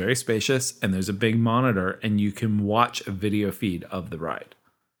 which is very spacious. And there's a big monitor and you can watch a video feed of the ride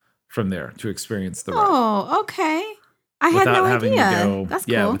from there to experience the ride. Oh, okay. I had no idea. That's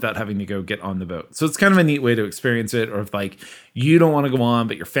cool. Yeah, without having to go get on the boat. So it's kind of a neat way to experience it. Or if like you don't want to go on,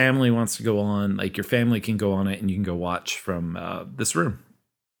 but your family wants to go on, like your family can go on it and you can go watch from this room,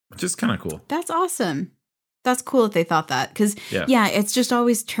 which is kind of cool. That's awesome. That's cool that they thought that because, it's just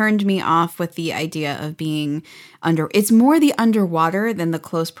always turned me off with the idea of being under. It's more the underwater than the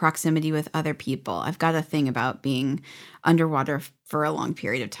close proximity with other people. I've got a thing about being underwater for a long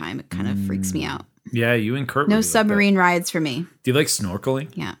period of time. It kind of freaks me out. Yeah, you and Kurt. No submarine rides for me. Do you like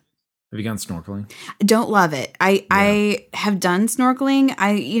snorkeling? Yeah. Have you gone snorkeling? Don't love it. I have done snorkeling.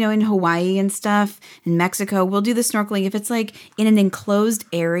 In Hawaii and stuff, in Mexico, we'll do the snorkeling. If it's like in an enclosed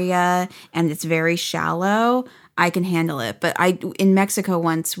area and it's very shallow, I can handle it. But in Mexico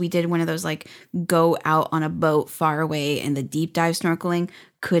once, we did one of those like go out on a boat far away and the deep dive snorkeling.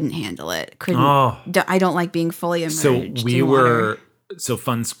 Couldn't handle it. I don't like being fully immersed.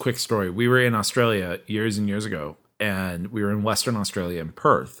 Quick story. We were in Australia years and years ago, and we were in Western Australia in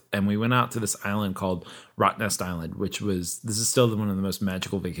Perth, and we went out to this island called Rottnest Island, this is still one of the most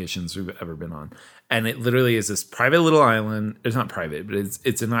magical vacations we've ever been on. And it literally is this private little island. It's not private, but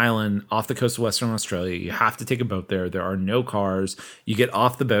it's an island off the coast of Western Australia. You have to take a boat there. There are no cars. You get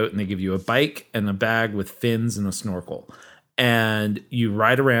off the boat and they give you a bike and a bag with fins and a snorkel. And you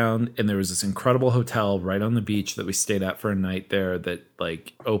ride around, and there was this incredible hotel right on the beach that we stayed at for a night there that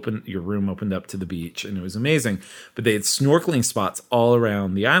like your room opened up to the beach, and it was amazing. But they had snorkeling spots all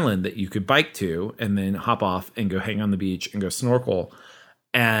around the island that you could bike to and then hop off and go hang on the beach and go snorkel.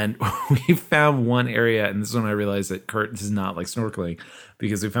 And we found one area, and this is when I realized that Kurt does not like snorkeling,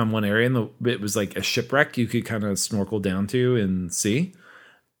 because we found one area and it was like a shipwreck you could kind of snorkel down to and see.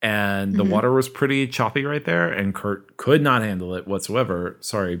 And the water was pretty choppy right there, and Kurt could not handle it whatsoever.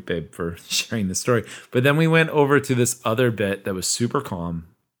 Sorry, babe, for sharing this story. But then we went over to this other bit that was super calm,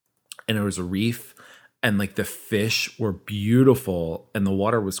 and there was a reef, and like the fish were beautiful, and the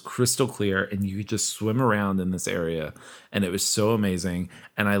water was crystal clear, and you could just swim around in this area, and it was so amazing.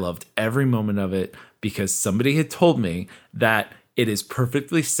 And I loved every moment of it, because somebody had told me that it is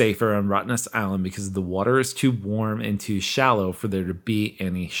perfectly safer on Rottnest Island because the water is too warm and too shallow for there to be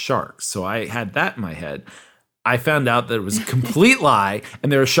any sharks. So I had that in my head. I found out that it was a complete lie,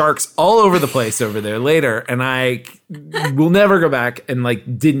 and there are sharks all over the place over there later. And I will never go back, and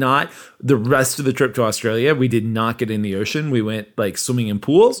did not the rest of the trip to Australia. We did not get in the ocean. We went swimming in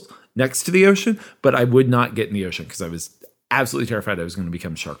pools next to the ocean, but I would not get in the ocean because I was absolutely terrified I was going to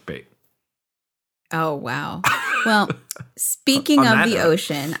become shark bait. Oh, wow. Well, speaking of the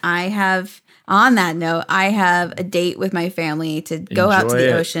ocean, I have a date with my family to go out to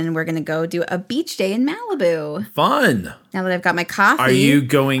the ocean. We're going to go do a beach day in Malibu. Fun. Now that I've got my coffee. Are you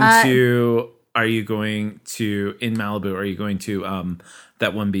going to in Malibu? Are you going to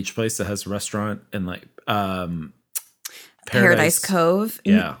that one beach place that has a restaurant and Paradise Cove?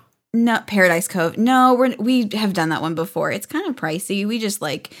 Yeah. No, Paradise Cove. No, we have done that one before. It's kind of pricey. We just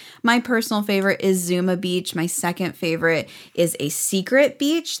my personal favorite is Zuma Beach. My second favorite is a secret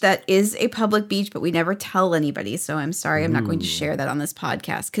beach that is a public beach, but we never tell anybody. So I'm sorry, I'm not going to share that on this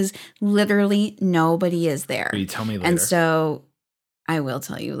podcast because literally nobody is there. Will you tell me later? And so I will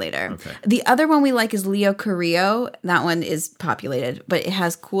tell you later. Okay. The other one we like is Leo Carrillo. That one is populated, but it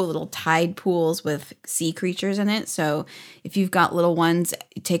has cool little tide pools with sea creatures in it. So if you've got little ones,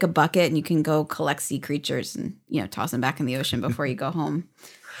 you take a bucket and you can go collect sea creatures and, toss them back in the ocean before you go home.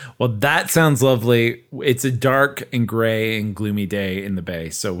 Well, that sounds lovely. It's a dark and gray and gloomy day in the Bay,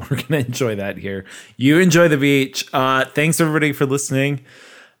 so we're going to enjoy that here. You enjoy the beach. Thanks, everybody, for listening.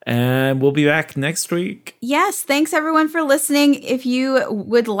 And we'll be back next week. Yes. Thanks, everyone, for listening. If you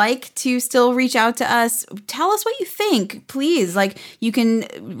would like to still reach out to us, tell us what you think, please. You can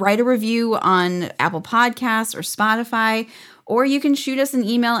write a review on Apple Podcasts or Spotify, or you can shoot us an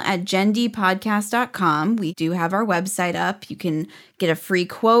email at gendpodcast.com. We do have our website up. You can get a free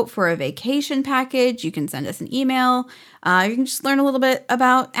quote for a vacation package. You can send us an email. You can just learn a little bit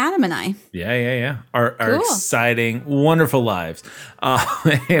about Adam and I. Yeah. Our exciting, wonderful lives.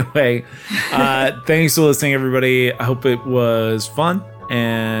 Anyway, thanks for listening, everybody. I hope it was fun,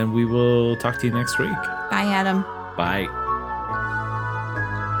 and we will talk to you next week. Bye, Adam. Bye.